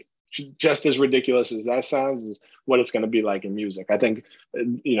I think just as ridiculous as that sounds is what it's going to be like in music. I think,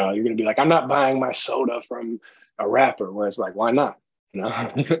 you know, you're going to be like, I'm not buying my soda from a rapper, where it's like, why not? You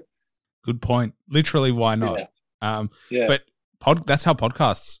know? Good point. Literally, why not? Yeah. But that's how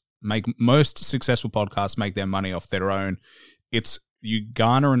podcasts most successful podcasts make their money off their own. It's, you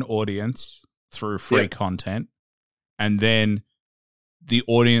garner an audience through free content, and then the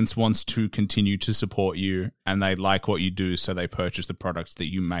audience wants to continue to support you, and they like what you do, so they purchase the products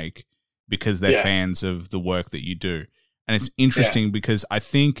that you make because they're fans of the work that you do. And it's interesting because I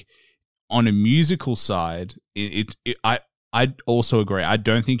think on a musical side, I also agree. I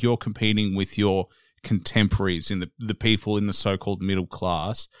don't think you're competing with your contemporaries in the people in the so-called middle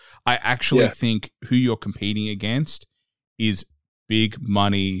class. I actually think who you're competing against is big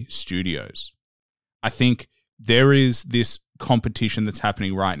money studios. I think there is this competition that's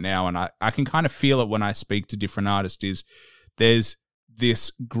happening right now, and I can kind of feel it when I speak to different artists, is there's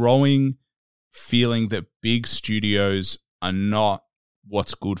this growing feeling that big studios are not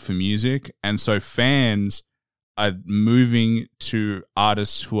what's good for music, and so fans are moving to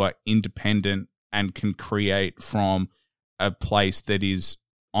artists who are independent and can create from a place that is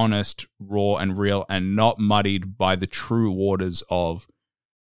honest, raw, and real, and not muddied by the true waters of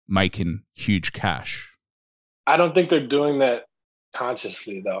making huge cash. I don't think they're doing that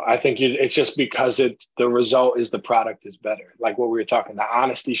consciously, though. I think it's just because the result is the product is better. Like what we were talking, the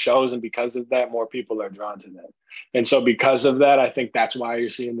honesty shows, and because of that, more people are drawn to that. And so because of that, I think that's why you're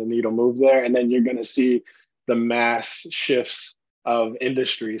seeing the needle move there. And then you're going to see the mass shifts of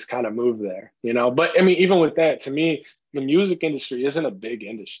industries kind of move there, you know? But I mean, even with that, to me, the music industry isn't a big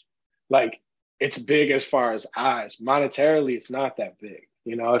industry. Like, it's big as far as eyes. Monetarily, it's not that big.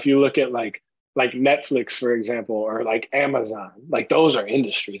 You know, if you look at like Netflix, for example, or like Amazon, like those are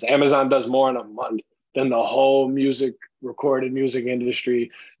industries. Amazon does more in a month than the whole recorded music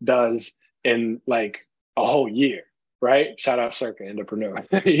industry does in like a whole year, right? Shout out Circa, entrepreneur.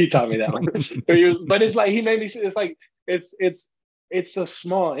 He taught me that one. But it's like, he made me see, it's like, it's a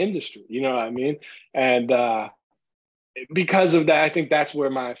small industry, you know what I mean? And because of that, I think that's where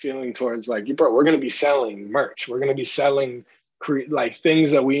my feeling towards like, bro, we're going to be selling merch. We're going to be selling like things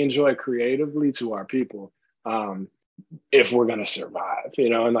that we enjoy creatively to our people, if we're going to survive, you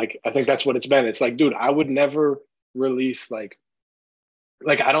know? And like, I think that's what it's been. It's like, dude, I would never release like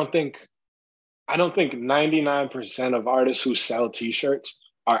I don't think 99% of artists who sell t-shirts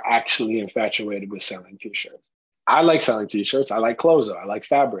are actually infatuated with selling t-shirts. I like selling t-shirts. I like clothes. I like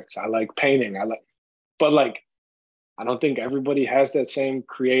fabrics. I like painting. But like, I don't think everybody has that same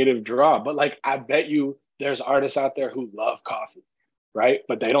creative draw. But like, I bet you there's artists out there who love coffee, right?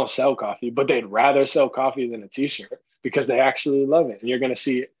 But they don't sell coffee, but they'd rather sell coffee than a t-shirt because they actually love it. And you're going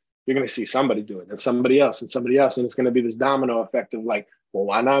to see somebody do it and somebody else and somebody else. And it's going to be this domino effect of like, well,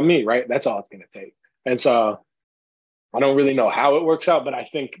 why not me? Right. That's all it's going to take. And so I don't really know how it works out, but I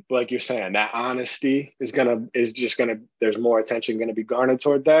think, like you're saying, that honesty is just gonna. There's more attention going to be garnered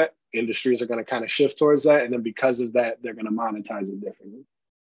toward that. Industries are going to kind of shift towards that, and then because of that, they're going to monetize it differently.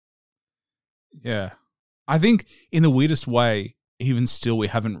 Yeah, I think in the weirdest way, even still, we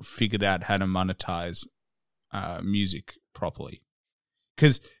haven't figured out how to monetize music properly,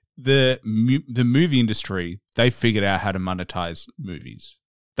 because the movie industry, they figured out how to monetize movies.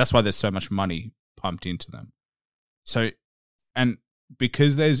 That's why there's so much money pumped into them. So, and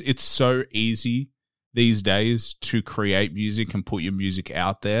because it's so easy these days to create music and put your music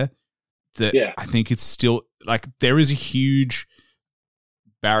out there, that I think it's still like there is a huge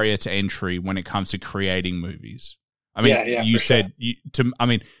barrier to entry when it comes to creating movies. I mean, you said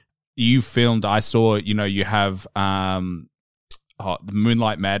you filmed. I saw, you have the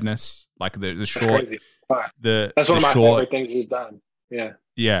Moonlight Madness, like the short. That's one of my favorite things you've done. Yeah.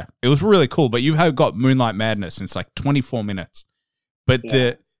 Yeah, it was really cool. But you've got Moonlight Madness, and it's like 24 minutes. But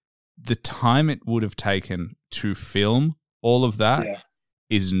the time it would have taken to film all of that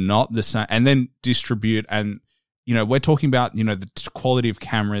is not the same. And then distribute, and we're talking about the quality of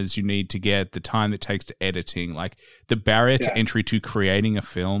cameras you need to get, the time it takes to editing, like the barrier to entry to creating a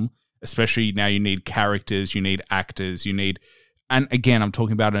film. Especially now, you need characters, you need actors, you need. And again, I'm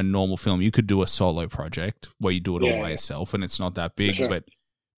talking about a normal film. You could do a solo project where you do it all by yourself, and it's not that big, but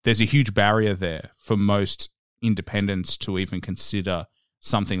there's a huge barrier there for most independents to even consider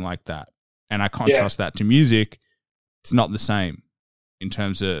something like that. And I contrast that to music. It's not the same in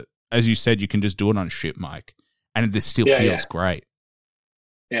terms of, as you said, you can just do it on ship mic, and this still feels great.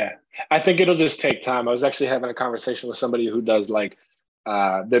 Yeah. I think it'll just take time. I was actually having a conversation with somebody who does like,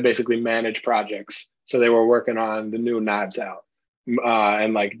 they basically manage projects. So they were working on the new Knives Out.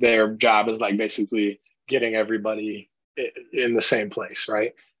 And like their job is like basically getting everybody in the same place,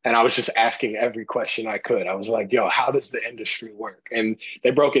 right? And I was just asking every question I could. I was like, yo, how does the industry work? And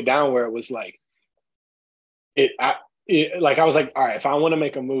they broke it down where it was like, I was like, all right, if I want to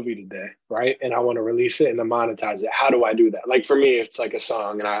make a movie today, right, and I want to release it and then monetize it, how do I do that? Like for me, it's like a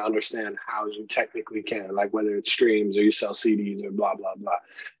song, and I understand how you technically can, like whether it's streams or you sell CDs or blah, blah, blah.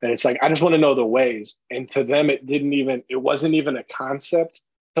 And it's like, I just want to know the ways. And to them, it wasn't even a concept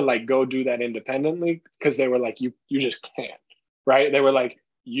to like go do that independently, because they were like, you just can't, right? They were like,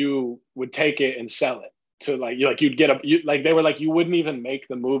 you would take it and sell it to they were like, you wouldn't even make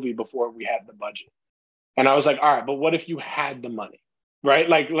the movie before we had the budget. And I was like, all right, but what if you had the money, right?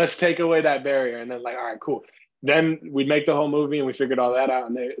 Like, let's take away that barrier. And then like, all right, cool. Then we'd make the whole movie, and we figured all that out.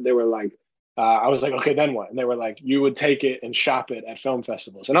 And they were like, I was like, okay, then what? And they were like, you would take it and shop it at film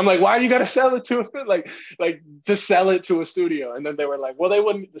festivals. And I'm like, why do you got to sell it to like to sell it to a studio? And then they were like, well,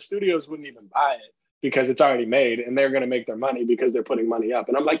 the studios wouldn't even buy it because it's already made, and they're going to make their money because they're putting money up.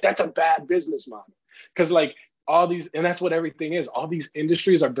 And I'm like, that's a bad business model. Because like all these, and that's what everything is. All these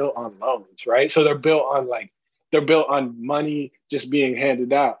industries are built on loans, right? So they're built on money just being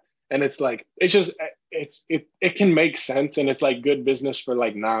handed out. And it's like, it can make sense. And it's like good business for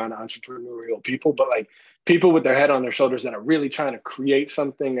like non-entrepreneurial people, but like people with their head on their shoulders that are really trying to create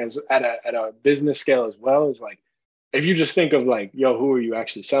something at a business scale as well, is like, if you just think of like, yo, who are you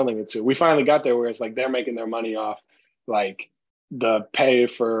actually selling it to? We finally got there where it's like, they're making their money off like the pay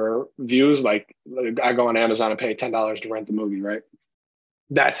for views. Like I go on Amazon and pay $10 to rent the movie, right?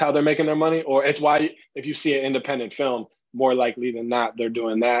 That's how they're making their money. Or it's why if you see an independent film, more likely than not, they're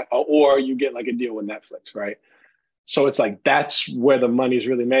doing that. Or you get like a deal with Netflix, right? So it's like, that's where the money's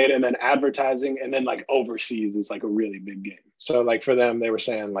really made. And then advertising, and then like overseas is like a really big game. So like for them, they were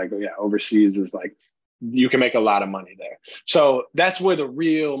saying like, yeah, overseas is like, you can make a lot of money there. So that's where the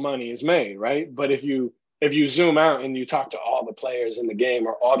real money is made, right? But if you zoom out and you talk to all the players in the game,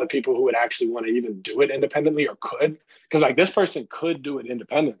 or all the people who would actually want to even do it independently, or could, because like this person could do it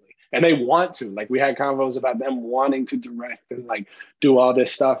independently and they want to, like we had convos about them wanting to direct and like do all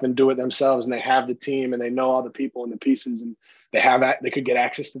this stuff and do it themselves. And they have the team and they know all the people and the pieces, and they could get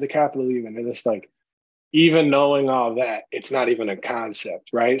access to the capital even. And it's like, even knowing all that, it's not even a concept,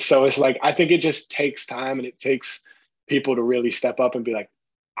 right? So it's like, I think it just takes time, and it takes people to really step up and be like,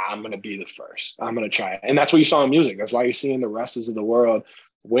 I'm going to be the first. I'm going to try it. And that's what you saw in music. That's why you're seeing the rest of the world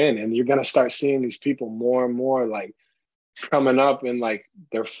win. And you're going to start seeing these people more and more like coming up, and like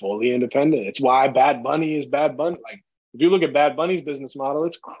they're fully independent. It's why Bad Bunny is Bad Bunny. Like If you look at Bad Bunny's business model,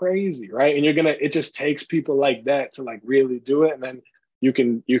 it's crazy, right? And it just takes people like that to like really do it. And then you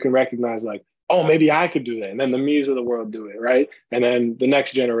can recognize like, oh, maybe I could do that. And then the Me's of the world do it, right? And then the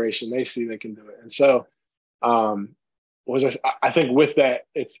next generation, they see they can do it. And so I think with that,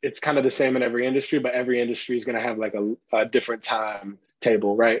 it's kind of the same in every industry, but every industry is going to have like a different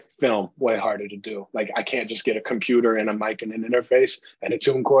timetable, right? Film, way harder to do. Like I can't just get a computer and a mic and an interface and a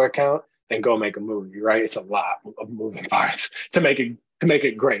TuneCore account and go make a movie, right? It's a lot of moving parts to make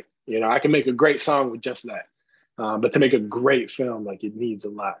it great. You know, I can make a great song with just that. But to make a great film, like it needs a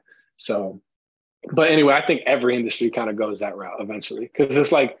lot. So, but anyway, I think every industry kind of goes that route eventually, because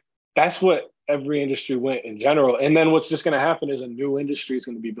it's like, that's what every industry went in general. And then what's just going to happen is a new industry is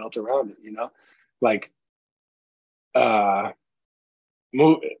going to be built around it, you know, like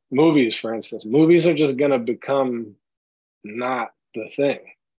movies, for instance. Movies are just going to become not the thing,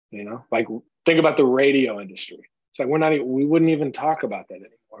 you know, like think about the radio industry. It's like we wouldn't even talk about that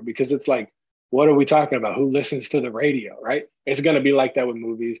anymore, because it's like, what are we talking about? Who listens to the radio, right? It's going to be like that with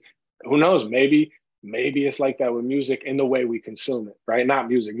movies. Who knows? Maybe it's like that with music in the way we consume it, right? Not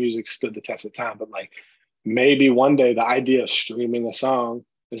music. Music stood the test of time, but like maybe one day the idea of streaming a song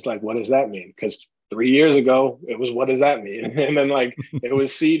is like, what does that mean? Because 3 years ago, it was, what does that mean? And then like it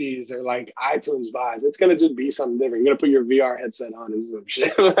was CDs or like iTunes buys. It's going to just be something different. You're going to put your VR headset on and some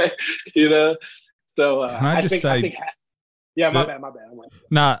shit, like, you know? So I think yeah, my bad.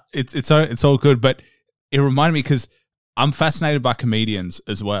 Nah, it's all good, but it reminded me because I'm fascinated by comedians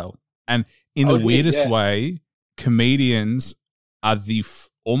as well, and in the weirdest way, comedians are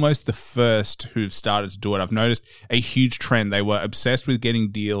almost the first who've started to do it. I've noticed a huge trend. They were obsessed with getting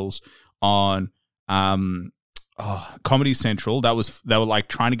deals on Comedy Central. They were like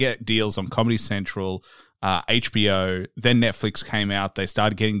trying to get deals on Comedy Central, HBO. Then Netflix came out. They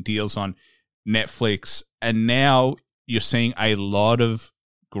started getting deals on Netflix, and now you're seeing a lot of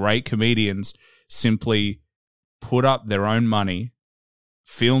great comedians simply put up their own money,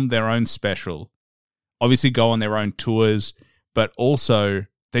 film their own special, obviously go on their own tours, but also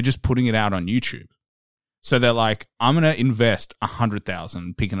they're just putting it out on YouTube. So they're like, I'm going to invest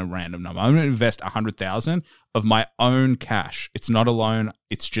 100,000, picking a random number. I'm going to invest 100,000 of my own cash. It's not a loan.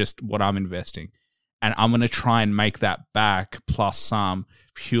 It's just what I'm investing. And I'm going to try and make that back plus some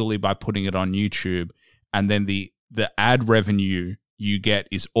purely by putting it on YouTube. And then the ad revenue you get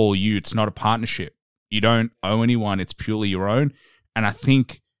is all you. It's not a partnership. You don't owe anyone. It's purely your own. And I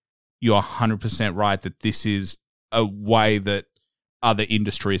think you're 100% right that this is a way that other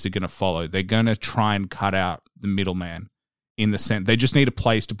industries are going to follow. They're going to try and cut out the middleman in the sense. They just need a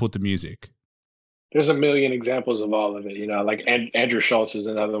place to put the music. There's a million examples of all of it, you know, like Andrew Schultz is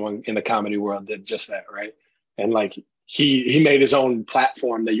another one in the comedy world that did just that, right? And like he made his own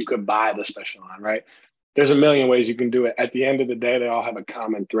platform that you could buy the special on, right? There's a million ways you can do it. At the end of the day, they all have a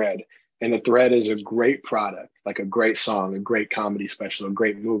common thread. And the thread is a great product, like a great song, a great comedy special, a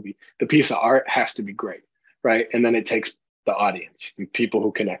great movie. The piece of art has to be great, right? And then it takes the audience and people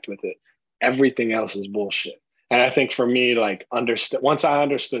who connect with it. Everything else is bullshit. And I think for me, like once I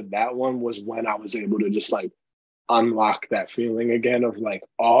understood that one was when I was able to just like unlock that feeling again of like,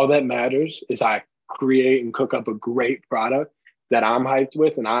 all that matters is I create and cook up a great product that I'm hyped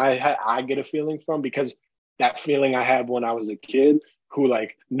with and I get a feeling from, because that feeling I had when I was a kid who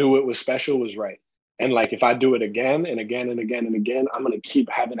like knew it was special was right. And like, if I do it again and again and again and again, I'm going to keep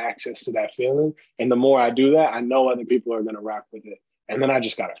having access to that feeling. And the more I do that, I know other people are going to rock with it. And then I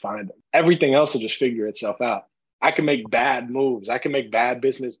just got to find them. Everything else will just figure itself out. I can make bad moves. I can make bad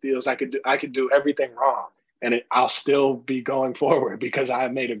business deals. I could do everything wrong and I'll still be going forward because I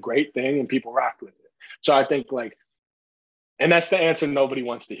made a great thing and people rocked with it. So I think like, and that's the answer nobody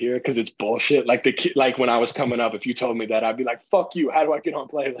wants to hear because it's bullshit. Like like when I was coming up, if you told me that, I'd be like, "Fuck you! How do I get on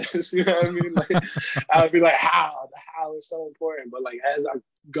playlists?" You know what I mean? Like, I would be like, "How? The how is so important." But like as I've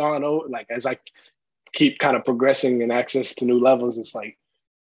gone over, like as I keep kind of progressing and access to new levels, it's like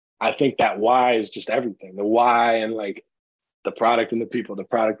I think that why is just everything. The why and like the product and the people. The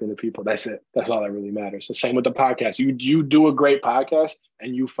product and the people. That's it. That's all that really matters. The same with the podcast. You do a great podcast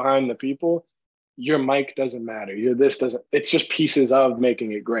and you find the people. Your mic doesn't matter. It's just pieces of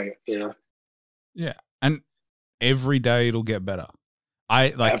making it great, you know? Yeah. And every day it'll get better.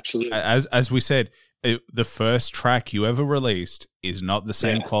 Absolutely. As we said, the first track you ever released is not the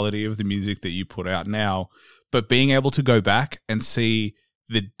same quality of the music that you put out now, but being able to go back and see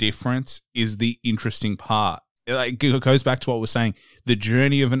the difference is the interesting part. It goes back to what we're saying, the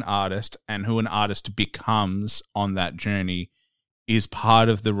journey of an artist and who an artist becomes on that journey is part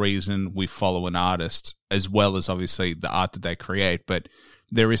of the reason we follow an artist, as well as obviously the art that they create. But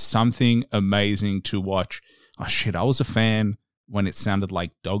there is something amazing to watch. oh shit, I was a fan when it sounded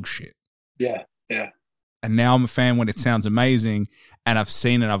like dog shit. Yeah. Yeah. And now I'm a fan when it sounds amazing, and I've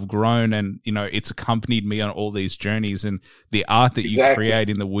seen it, I've grown, and it's accompanied me on all these journeys. And the art that you create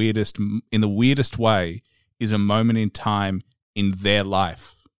in the weirdest way is a moment in time in their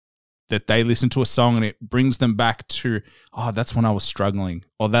life that they listen to a song and it brings them back to, oh, that's when I was struggling,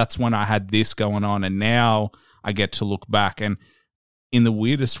 or that's when I had this going on, and now I get to look back. And in the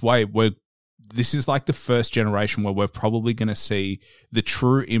weirdest way, this is like the first generation where we're probably going to see the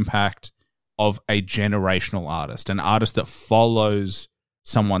true impact of a generational artist, an artist that follows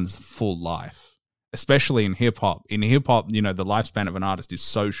someone's full life, especially in hip hop. In hip hop, the lifespan of an artist is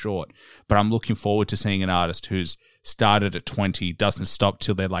so short, but I'm looking forward to seeing an artist who's started at 20, doesn't stop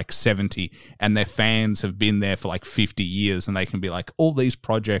till they're like 70, and their fans have been there for like 50 years, and they can be like, all these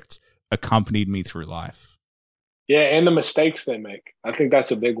projects accompanied me through life. Yeah, and the mistakes they make. I think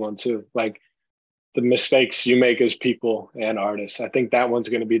that's a big one too. Like, the mistakes you make as people and artists. I think that one's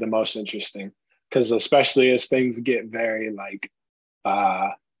going to be the most interesting, because especially as things get very like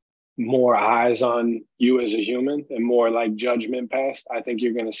more eyes on you as a human and more like judgment passed, I think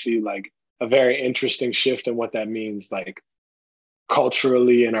you're going to see like a very interesting shift in what that means, like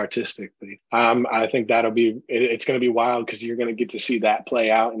culturally and artistically. I think it's going to be wild, because you're going to get to see that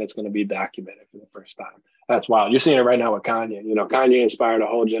play out, and it's going to be documented for the first time. That's wild. You're seeing it right now with Kanye. Kanye inspired a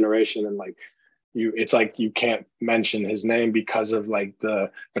whole generation, and like, it's like you can't mention his name because of like the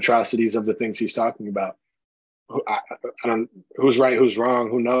atrocities of the things he's talking about. I don't, who's right, who's wrong,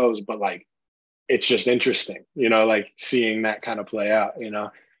 who knows, but like, it's just interesting, like seeing that kind of play out.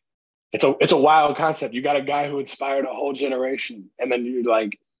 It's a wild concept. You got a guy who inspired a whole generation, and then you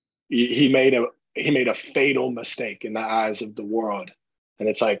like, he made a fatal mistake in the eyes of the world, and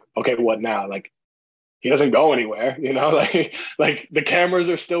it's like, okay, what now? Like, he doesn't go anywhere, like the cameras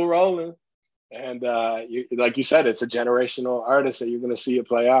are still rolling. And like you said, it's a generational artist that you're going to see it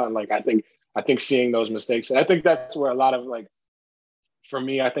play out. And like, I think seeing those mistakes, and I think that's where a lot of like, for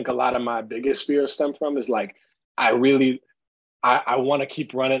me, I think a lot of my biggest fears stem from is like, I want to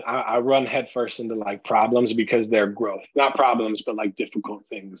keep running. I run headfirst into like problems because they're growth, not problems, but like difficult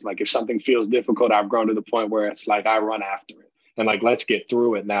things. Like if something feels difficult, I've grown to the point where it's like, I run after it and like, let's get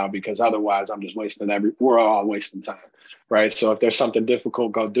through it now, because otherwise I'm just we're all wasting time. Right. So if there's something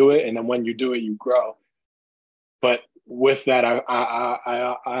difficult, go do it. And then when you do it, you grow. But with that,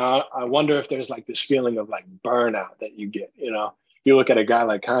 I wonder if there's like this feeling of like burnout that you get, you look at a guy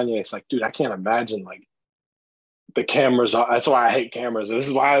like Kanye, it's like, dude, I can't imagine like the cameras. That's why I hate cameras. This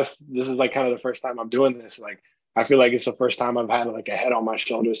is like kind of the first time I'm doing this. Like, I feel like it's the first time I've had like a head on my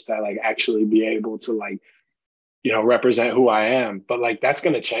shoulders to like actually be able to like, represent who I am. But like, that's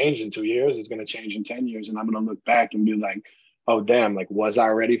going to change in 2 years. It's going to change in 10 years. And I'm going to look back and be like, oh, damn, like, was I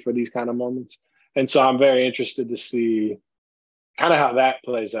ready for these kind of moments? And so I'm very interested to see kind of how that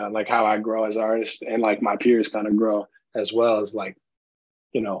plays out, like how I grow as an artist, and like my peers kind of grow as well, as like,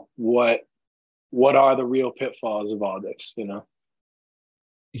 what are the real pitfalls of all this,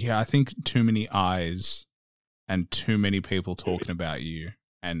 Yeah, I think too many eyes and too many people talking about you,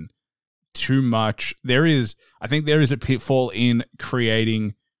 and too much. I think there is a pitfall in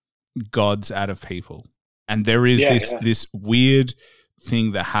creating gods out of people. And there is this weird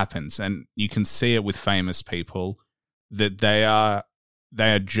thing that happens, and you can see it with famous people, that they are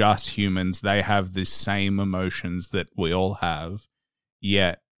just humans. They have the same emotions that we all have,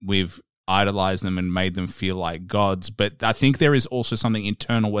 yet we've idolized them and made them feel like gods. But I think there is also something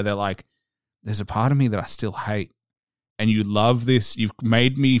internal where they're like, there's a part of me that I still hate. And you love this. You've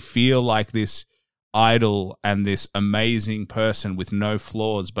made me feel like this idol and this amazing person with no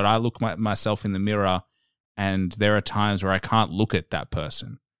flaws. But I look at myself in the mirror, and there are times where I can't look at that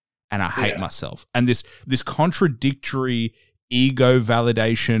person, and I hate myself. And this contradictory ego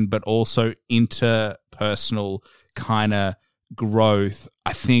validation, but also interpersonal kind of growth,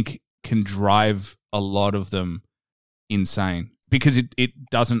 I think can drive a lot of them insane, because it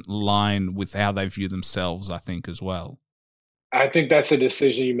doesn't line with how they view themselves, I think, as well. I think that's a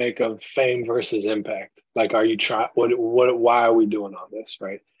decision you make of fame versus impact. Like, are you trying? Why are we doing all this?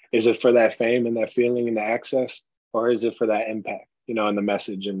 Right? Is it for that fame and that feeling and the access, or is it for that impact? And the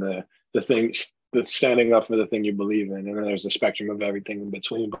message and the things, the standing up for the thing you believe in. And then there's a spectrum of everything in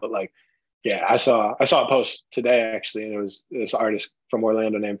between. But like, yeah, I saw a post today actually, and it was this artist from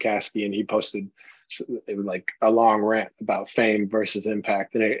Orlando named Kasky, and he posted, it was like a long rant about fame versus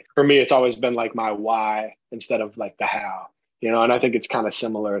impact. And for me, it's always been like my why instead of like the how. And I think it's kind of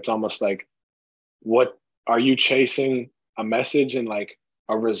similar. It's almost like, what are you chasing a message and like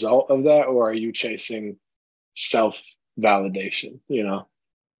a result of that, or are you chasing self-validation?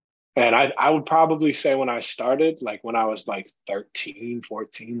 And I would probably say when I started, like when I was like 13,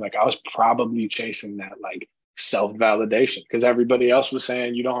 14, like I was probably chasing that like self-validation because everybody else was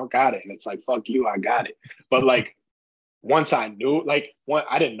saying you don't got it. And it's like, fuck you, I got it. But like once I knew, like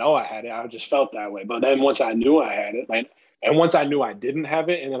I didn't know I had it, I just felt that way. But then once I knew I had it, like, and once I knew I didn't have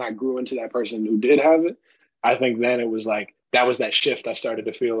it, and then I grew into that person who did have it, I think then it was like that was that shift I started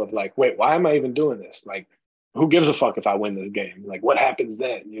to feel of like, wait, why am I even doing this? Like, who gives a fuck if I win this game? Like, what happens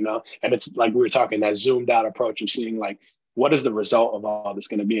then, you know? And it's like we were talking that zoomed out approach of seeing like, what is the result of all this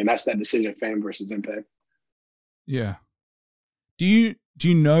going to be? And that's that decision, fame versus impact. Yeah. Do you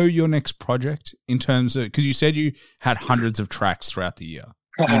know your next project in terms of, because you said you had hundreds of tracks throughout the year.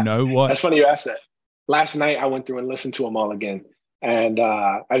 Do you know what? That's funny you asked that. Last night I went through and listened to them all again. And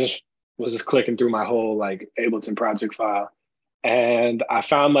I was just clicking through my whole like Ableton project file. And I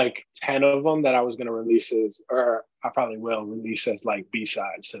found like 10 of them that I was going to release or I probably will release as like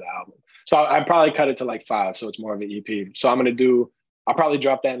B-sides to the album. So I probably cut it to like 5. So it's more of an EP. So I'll probably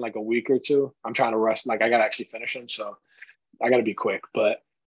drop that in like a week or 2. I'm trying to rush. Like I got to actually finish them. So I got to be quick, but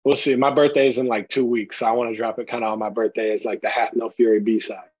we'll see. My birthday is in like 2 weeks. So I want to drop it kind of on my birthday as like the Hat No Fury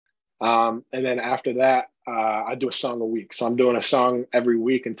B-side. And then after that, I do a song a week. So I'm doing a song every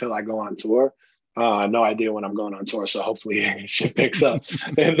week until I go on tour. No idea when I'm going on tour, so hopefully shit picks up.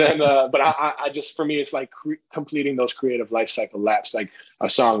 And then, but I just, for me, it's like completing those creative life cycle laps. Like a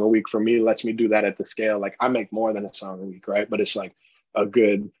song a week for me lets me do that at the scale. Like I make more than a song a week, right? But it's like a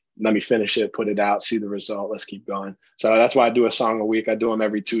good, let me finish it, put it out, see the result, let's keep going. So that's why I do a song a week. I do them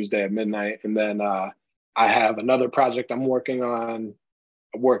every Tuesday at midnight. And then I have another project I'm working on.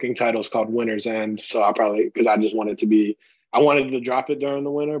 A working title is called Winter's End. So I'll probably, because I wanted to drop it during the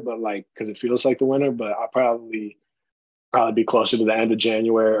winter, but like, because it feels like the winter, but I'll probably be closer to the end of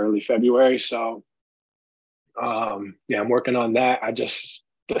January, early February. So yeah, I'm working on that. I just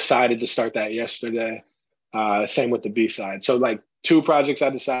decided to start that yesterday. Same with the B-side. So like 2 projects I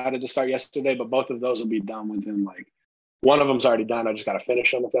decided to start yesterday, but both of those will be done within like, one of them's already done. I just got to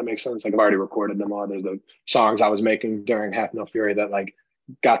finish them, if that makes sense. Like I've already recorded them all. There's the songs I was making during Hath No Fury that like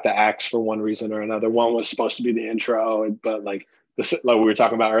got the axe for one reason or another. One was supposed to be the intro, but like we were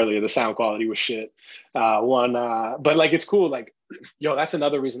talking about earlier, the sound quality was shit. But like it's cool. Like, yo, that's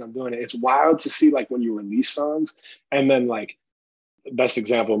another reason I'm doing it. It's wild to see like when you release songs, and then like best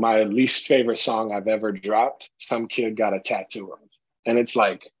example, my least favorite song I've ever dropped, some kid got a tattoo of, and it's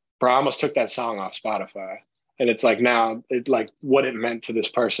like, bro, I almost took that song off Spotify. And it's like now it like what it meant to this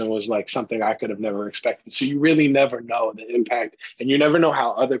person was like something I could have never expected. So you really never know the impact, and you never know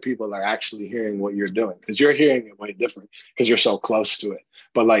how other people are actually hearing what you're doing, because you're hearing it way different because you're so close to it.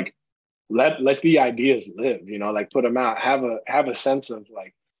 But like let the ideas live, you know, like put them out, have a sense of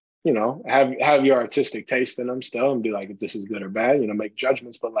like, you know, have your artistic taste in them still, and be like, if this is good or bad, you know, make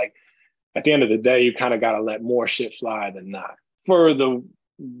judgments. But like at the end of the day, you kind of got to let more shit fly than not for the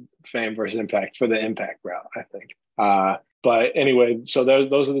fame versus impact, for the impact route, I think. But anyway, so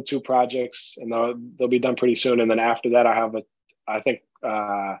those are the 2 projects, and they'll be done pretty soon. And then after that, I think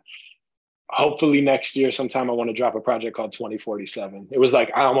hopefully next year sometime I want to drop a project called 2047. It was like,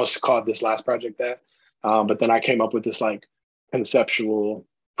 I almost called this last project that, but then I came up with this like conceptual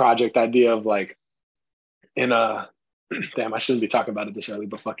project idea of like damn, I shouldn't be talking about it this early,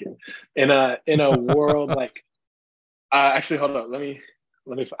 but fuck it. In a world like, actually, hold on, let me.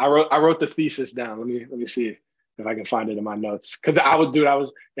 I wrote the thesis down. Let me see if I can find it in my notes. Because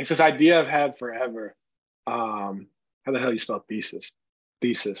it's this idea I've had forever. How the hell you spell thesis?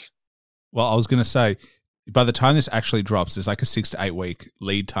 Thesis. Well, I was going to say, by the time this actually drops, there's like a 6 to 8 week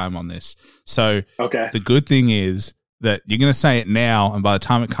lead time on this. So okay. The good thing is that you're going to say it now, and by the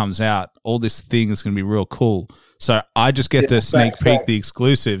time it comes out, all this thing is going to be real cool. So I just get the sneak peek, the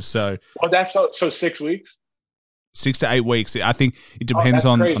exclusive. So that's so 6 weeks. 6 to 8 weeks. I think it depends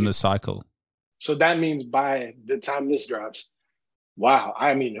on the cycle. So that means by the time this drops, wow.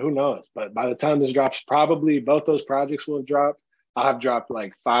 I mean, who knows? But by the time this drops, probably both those projects will have dropped. I'll have dropped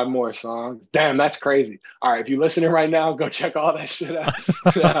like 5 more songs. Damn, that's crazy. All right, if you're listening right now, go check all that shit out.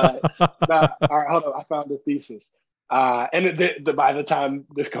 All right, hold on. I found the thesis. And by the time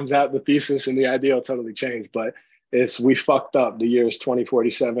this comes out, the thesis and the idea will totally change. But we fucked up. The year is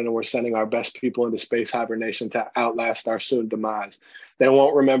 2047, and we're sending our best people into space hibernation to outlast our soon demise. They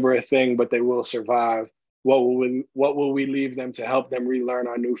won't remember a thing, but they will survive. What will we leave them to help them relearn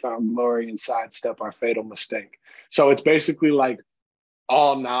our newfound glory and sidestep our fatal mistake? So it's basically like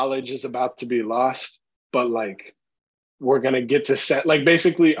all knowledge is about to be lost, but like we're going to get to set, like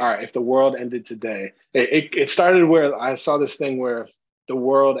basically, all right, if the world ended today, it started where I saw this thing where if the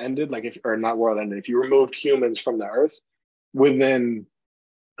world ended, like if you removed humans from the earth within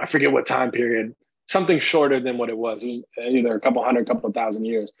I forget what time period, something shorter than what it was. It was either a couple hundred, couple thousand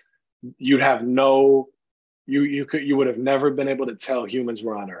years. You'd have you would have never been able to tell humans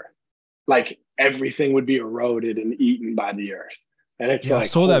were on Earth. Like everything would be eroded and eaten by the Earth. And it's like, I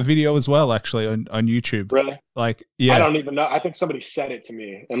saw that video as well, actually, on YouTube. Really? Like, yeah. I don't even know. I think somebody said it to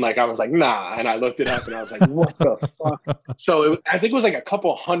me, and like I was like, nah. And I looked it up, and I was like, what the fuck? So I think it was like a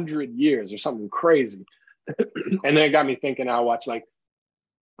couple hundred years or something crazy. And then it got me thinking. I watch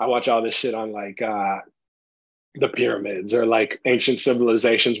all this shit on like the pyramids or like ancient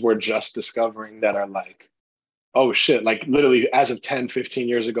civilizations we're just discovering that are like, oh shit, like literally as of 10, 15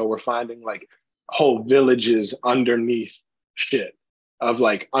 years ago, we're finding like whole villages underneath shit. Of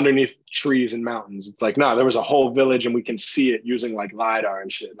like underneath trees and mountains. It's like, no, there was a whole village and we can see it using like LiDAR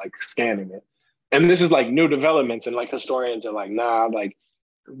and shit, like scanning it. And this is like new developments, and like historians are like, nah, like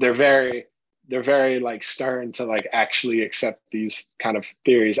they're very like stern to like actually accept these kind of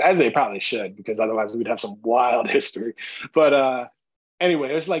theories, as they probably should, because otherwise we'd have some wild history. But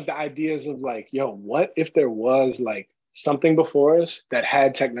anyway, it's like the ideas of like, yo, what if there was like something before us that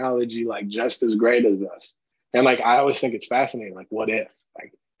had technology like just as great as us? And like, I always think it's fascinating. Like, what if,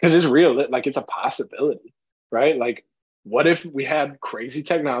 like, cause it's real, like it's a possibility, right? Like, what if we had crazy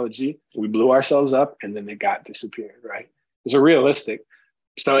technology, we blew ourselves up and then it got disappeared, right? It's a realistic.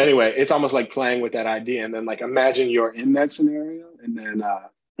 So anyway, it's almost like playing with that idea. And then like, imagine you're in that scenario and then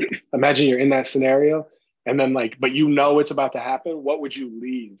and then like, but you know, it's about to happen. What would you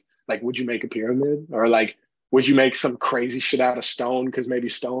leave? Like, would you make a pyramid, or like, would you make some crazy shit out of stone? Cause maybe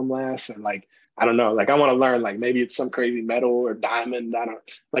stone lasts, and like, I don't know. Like, I want to learn, like, maybe it's some crazy metal or diamond. I don't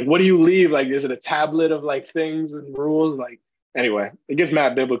like, what do you leave? Like, is it a tablet of like things and rules? Like, anyway, it gets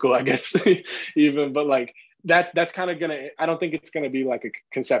mad biblical, I guess, even, but like that's kind of I don't think it's going to be like a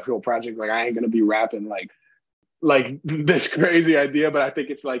conceptual project. Like, I ain't going to be rapping like this crazy idea, but I think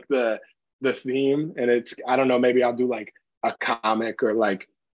it's like the theme, and it's, I don't know, maybe I'll do like a comic or like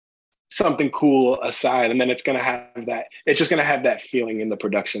something cool aside, and then it's gonna have that. It's just gonna have that feeling in the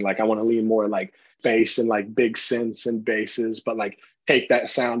production. Like, I want to lean more like bass and like big synths and basses, but like take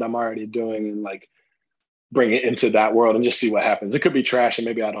that sound I'm already doing and like bring it into that world and just see what happens. It could be trash, and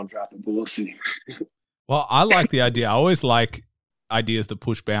maybe I don't drop it, but we'll see. Well, I like the idea. I always like ideas that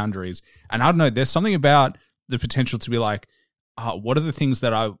push boundaries, and I don't know. There's something about the potential to be like, what are the things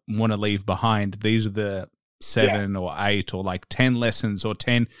that I want to leave behind? These are the 7 or 8 or like 10 lessons or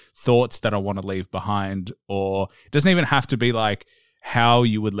 10 thoughts that I want to leave behind. Or it doesn't even have to be like how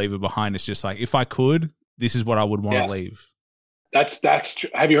you would leave it behind. It's just like, if I could, this is what I would want to leave. That's true.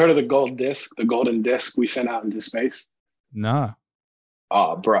 Have you heard of the golden disc we sent out into space? No.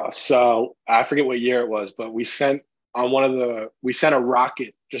 Oh, bro. So I forget what year it was, but we sent a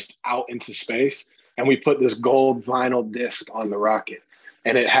rocket just out into space, and we put this gold vinyl disc on the rocket,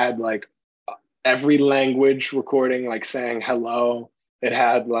 and it had like every language recording, like saying hello. It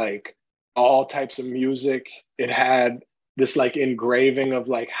had like all types of music. It had this like engraving of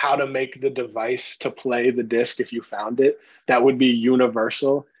like how to make the device to play the disc if you found it. That would be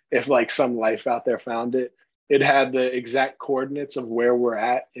universal if like some life out there found it. It had the exact coordinates of where we're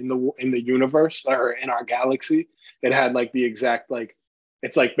at in the universe or in our galaxy. It had like the exact, like,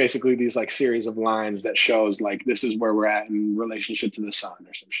 it's like basically these like series of lines that shows like this is where we're at in relationship to the sun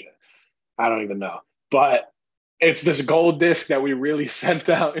or some shit. I don't even know, but it's this gold disc that we really sent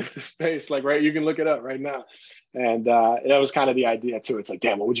out into space. Like, right, you can look it up right now. And that was kind of the idea too. It's like,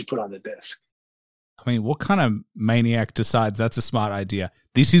 damn, what would you put on the disc? I mean, what kind of maniac decides that's a smart idea?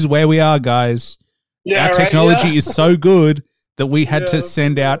 This is where we are, guys. Yeah, our technology is so good that we had to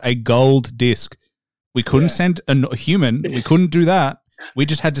send out a gold disc. We couldn't send a human. We couldn't do that. We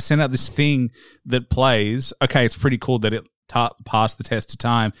just had to send out this thing that plays. Okay, it's pretty cool that it passed the test of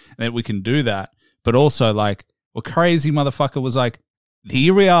time and that we can do that. But also, like, well, crazy motherfucker was like,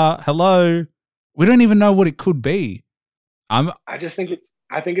 here we are. Hello. We don't even know what it could be. I think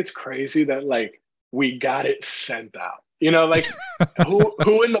it's crazy that like we got it sent out. You know, like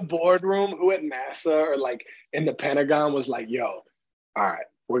who in the boardroom, who at NASA or like in the Pentagon was like, yo, all right,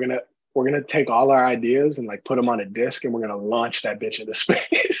 we're gonna take all our ideas and like put them on a disc and we're gonna launch that bitch into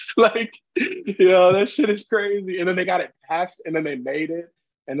space. Like, yo, that shit is crazy. And then they got it passed, and then they made it,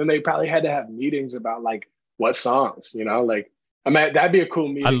 and then they probably had to have meetings about like what songs, you know, like, I mean, that'd be a cool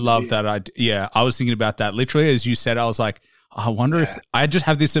meeting. I love that idea. Yeah, I was thinking about that. Literally, as you said, I was like, I wonder if I just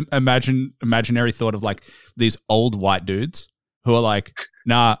have this imaginary thought of like these old white dudes who are like,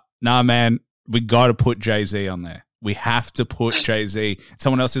 nah, man, we got to put Jay-Z on there. We have to put Jay-Z.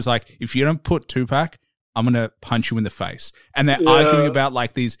 Someone else is like, if you don't put Tupac, I'm going to punch you in the face. And they're arguing about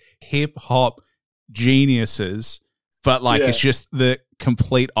like these hip hop geniuses but like Yeah. it's just the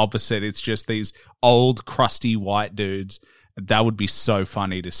complete opposite. It's just these old crusty white dudes. That would be so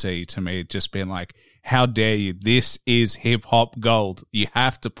funny to see, to me, just being like, how dare you? This is hip hop gold. You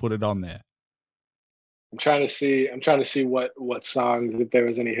have to put it on there. I'm trying to see what songs, if there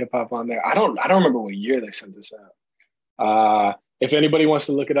was any hip hop on there. I don't remember what year they sent this out. If anybody wants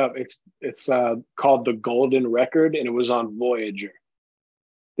to look it up, it's called The Golden Record, and it was on Voyager.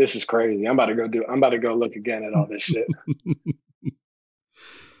 This is crazy. I'm about to go look again at all this shit.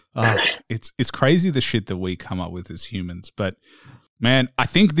 It's crazy the shit that we come up with as humans. But man, I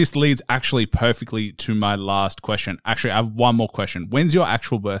think this leads actually perfectly to my last question. Actually, I have one more question. When's your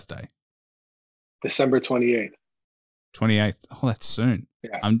actual birthday? December 28th. 28th. Oh, that's soon.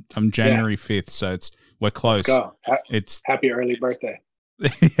 Yeah. I'm January 5th, so we're close. Let's go. It's happy early birthday.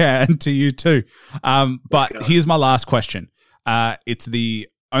 yeah, and to you too. But here's my last question. It's the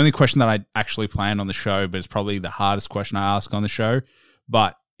only question that I actually plan on the show, but it's probably the hardest question I ask on the show.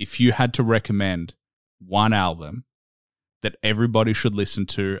 But if you had to recommend one album that everybody should listen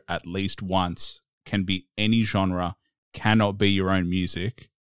to at least once, can be any genre, cannot be your own music,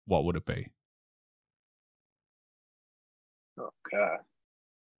 what would it be? Oh God.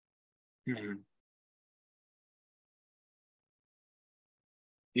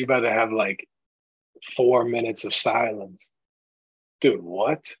 You better have like 4 minutes of silence. Dude,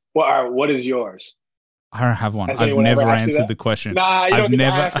 what? What is yours? I don't have one. Has I've anyone never ever asked you answered that? the question. Nah, you I've don't get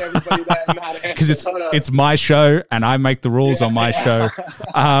never to ask everybody that. because it's my show and I make the rules on my show.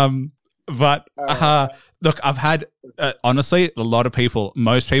 But look, I've had honestly a lot of people.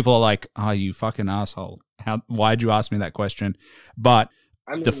 Most people are like, "Oh, you fucking asshole! Why'd you ask me that question?" But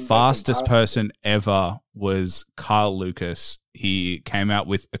the fastest person ever was Kyle Lucas. He came out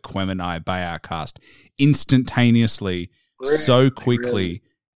with Aquemini by Outkast instantaneously, so quickly. Really?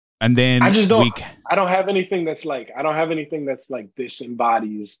 And then I just don't. I don't have anything that's like. This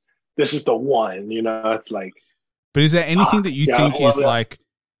embodies. This is the one. You know, it's like. But is there anything that you think is like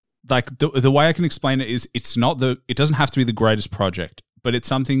the way I can explain it is it's not it doesn't have to be the greatest project, but it's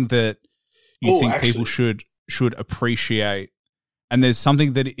something that you think people should appreciate. And there's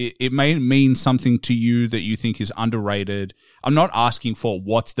something that it may mean something to you that you think is underrated. I'm not asking for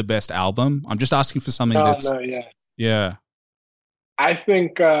what's the best album. I'm just asking for something yeah. I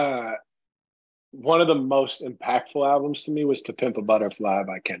think one of the most impactful albums to me was To Pimp a Butterfly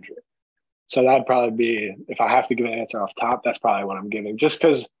by Kendrick. So that'd probably be, if I have to give an answer off top, that's probably what I'm giving. Just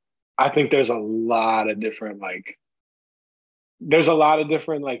because I think there's a lot of different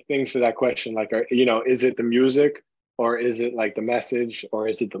things to that question. Like, is it the music or is it like the message or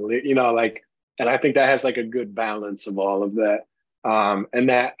is it and I think that has like a good balance of all of that. And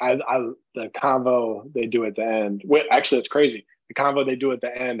that the convo they do at the end, actually it's crazy. The convo they do at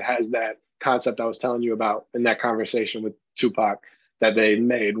the end has that concept I was telling you about in that conversation with Tupac that they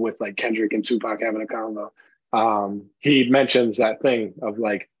made with like Kendrick and Tupac having a convo. He mentions that thing of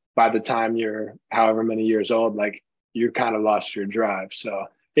like, by the time you're however many years old, like you kind of lost your drive. So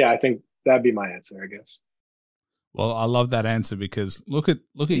yeah, I think that'd be my answer, I guess. Well, I love that answer because look at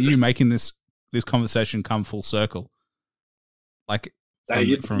you making this conversation come full circle. Like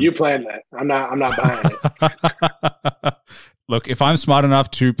you planned that. I'm not buying it. Look, if I'm smart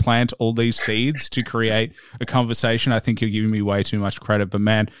enough to plant all these seeds to create a conversation, I think you're giving me way too much credit. But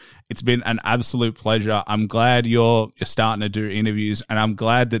man, it's been an absolute pleasure. I'm glad you're starting to do interviews, and I'm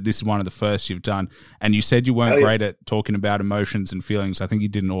glad that this is one of the first you've done. And you said you weren't great at talking about emotions and feelings. I think you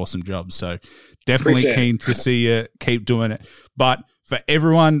did an awesome job. So definitely keen to see you keep doing it. But for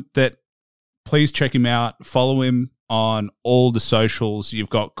everyone that, please check him out, follow him on all the socials. You've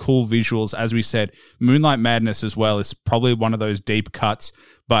got cool visuals. As we said, Moonlight Madness as well is probably one of those deep cuts,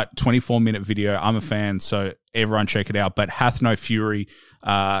 but 24-minute video. I'm a fan, so everyone check it out. But Hath No Fury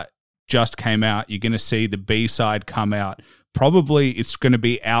just came out. You're going to see the B-side come out. Probably it's going to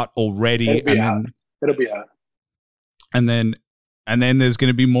be out already. It'll be out. And then there's going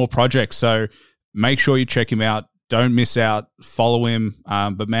to be more projects. So make sure you check him out. Don't miss out. Follow him.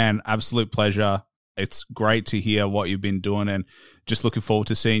 But man, absolute pleasure. It's great to hear what you've been doing, and just looking forward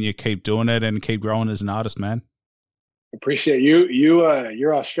to seeing you keep doing it and keep growing as an artist, man. Appreciate you.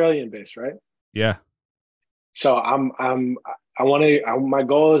 You're Australian based, right? Yeah. So my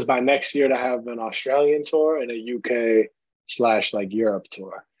goal is by next year to have an Australian tour and a UK / Europe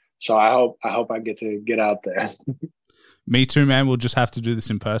tour. So I hope I get to get out there. Me too, man. We'll just have to do this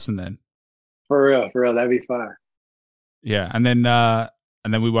in person then. For real. That'd be fun. Yeah. And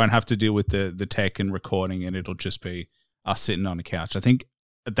then we won't have to deal with the tech and recording, and it'll just be us sitting on a couch. I think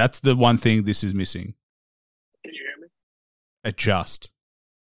that's the one thing this is missing. Can you hear me? Adjust.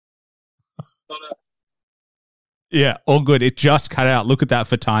 Yeah, all good. It just cut out. Look at that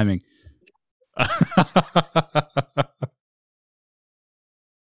for timing.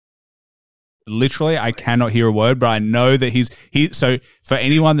 Literally, I cannot hear a word, but I know that so for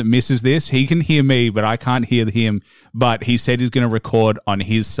anyone that misses this, he can hear me, but I can't hear him. But he said he's going to record on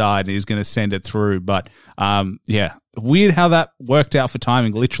his side and he's going to send it through. But yeah, weird how that worked out for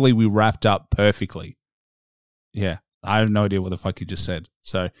timing. Literally, we wrapped up perfectly. Yeah, I have no idea what the fuck he just said.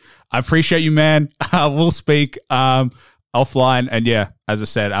 So I appreciate you, man. We'll speak offline. And yeah, as I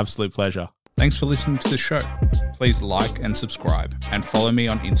said, absolute pleasure. Thanks for listening to the show. Please like and subscribe and follow me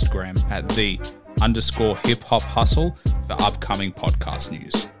on Instagram at @the_hip-hop-hustle for upcoming podcast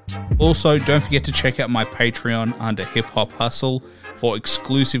news. Also, don't forget to check out my Patreon under Hip Hop Hustle for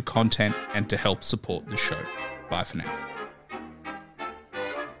exclusive content and to help support the show. Bye for now.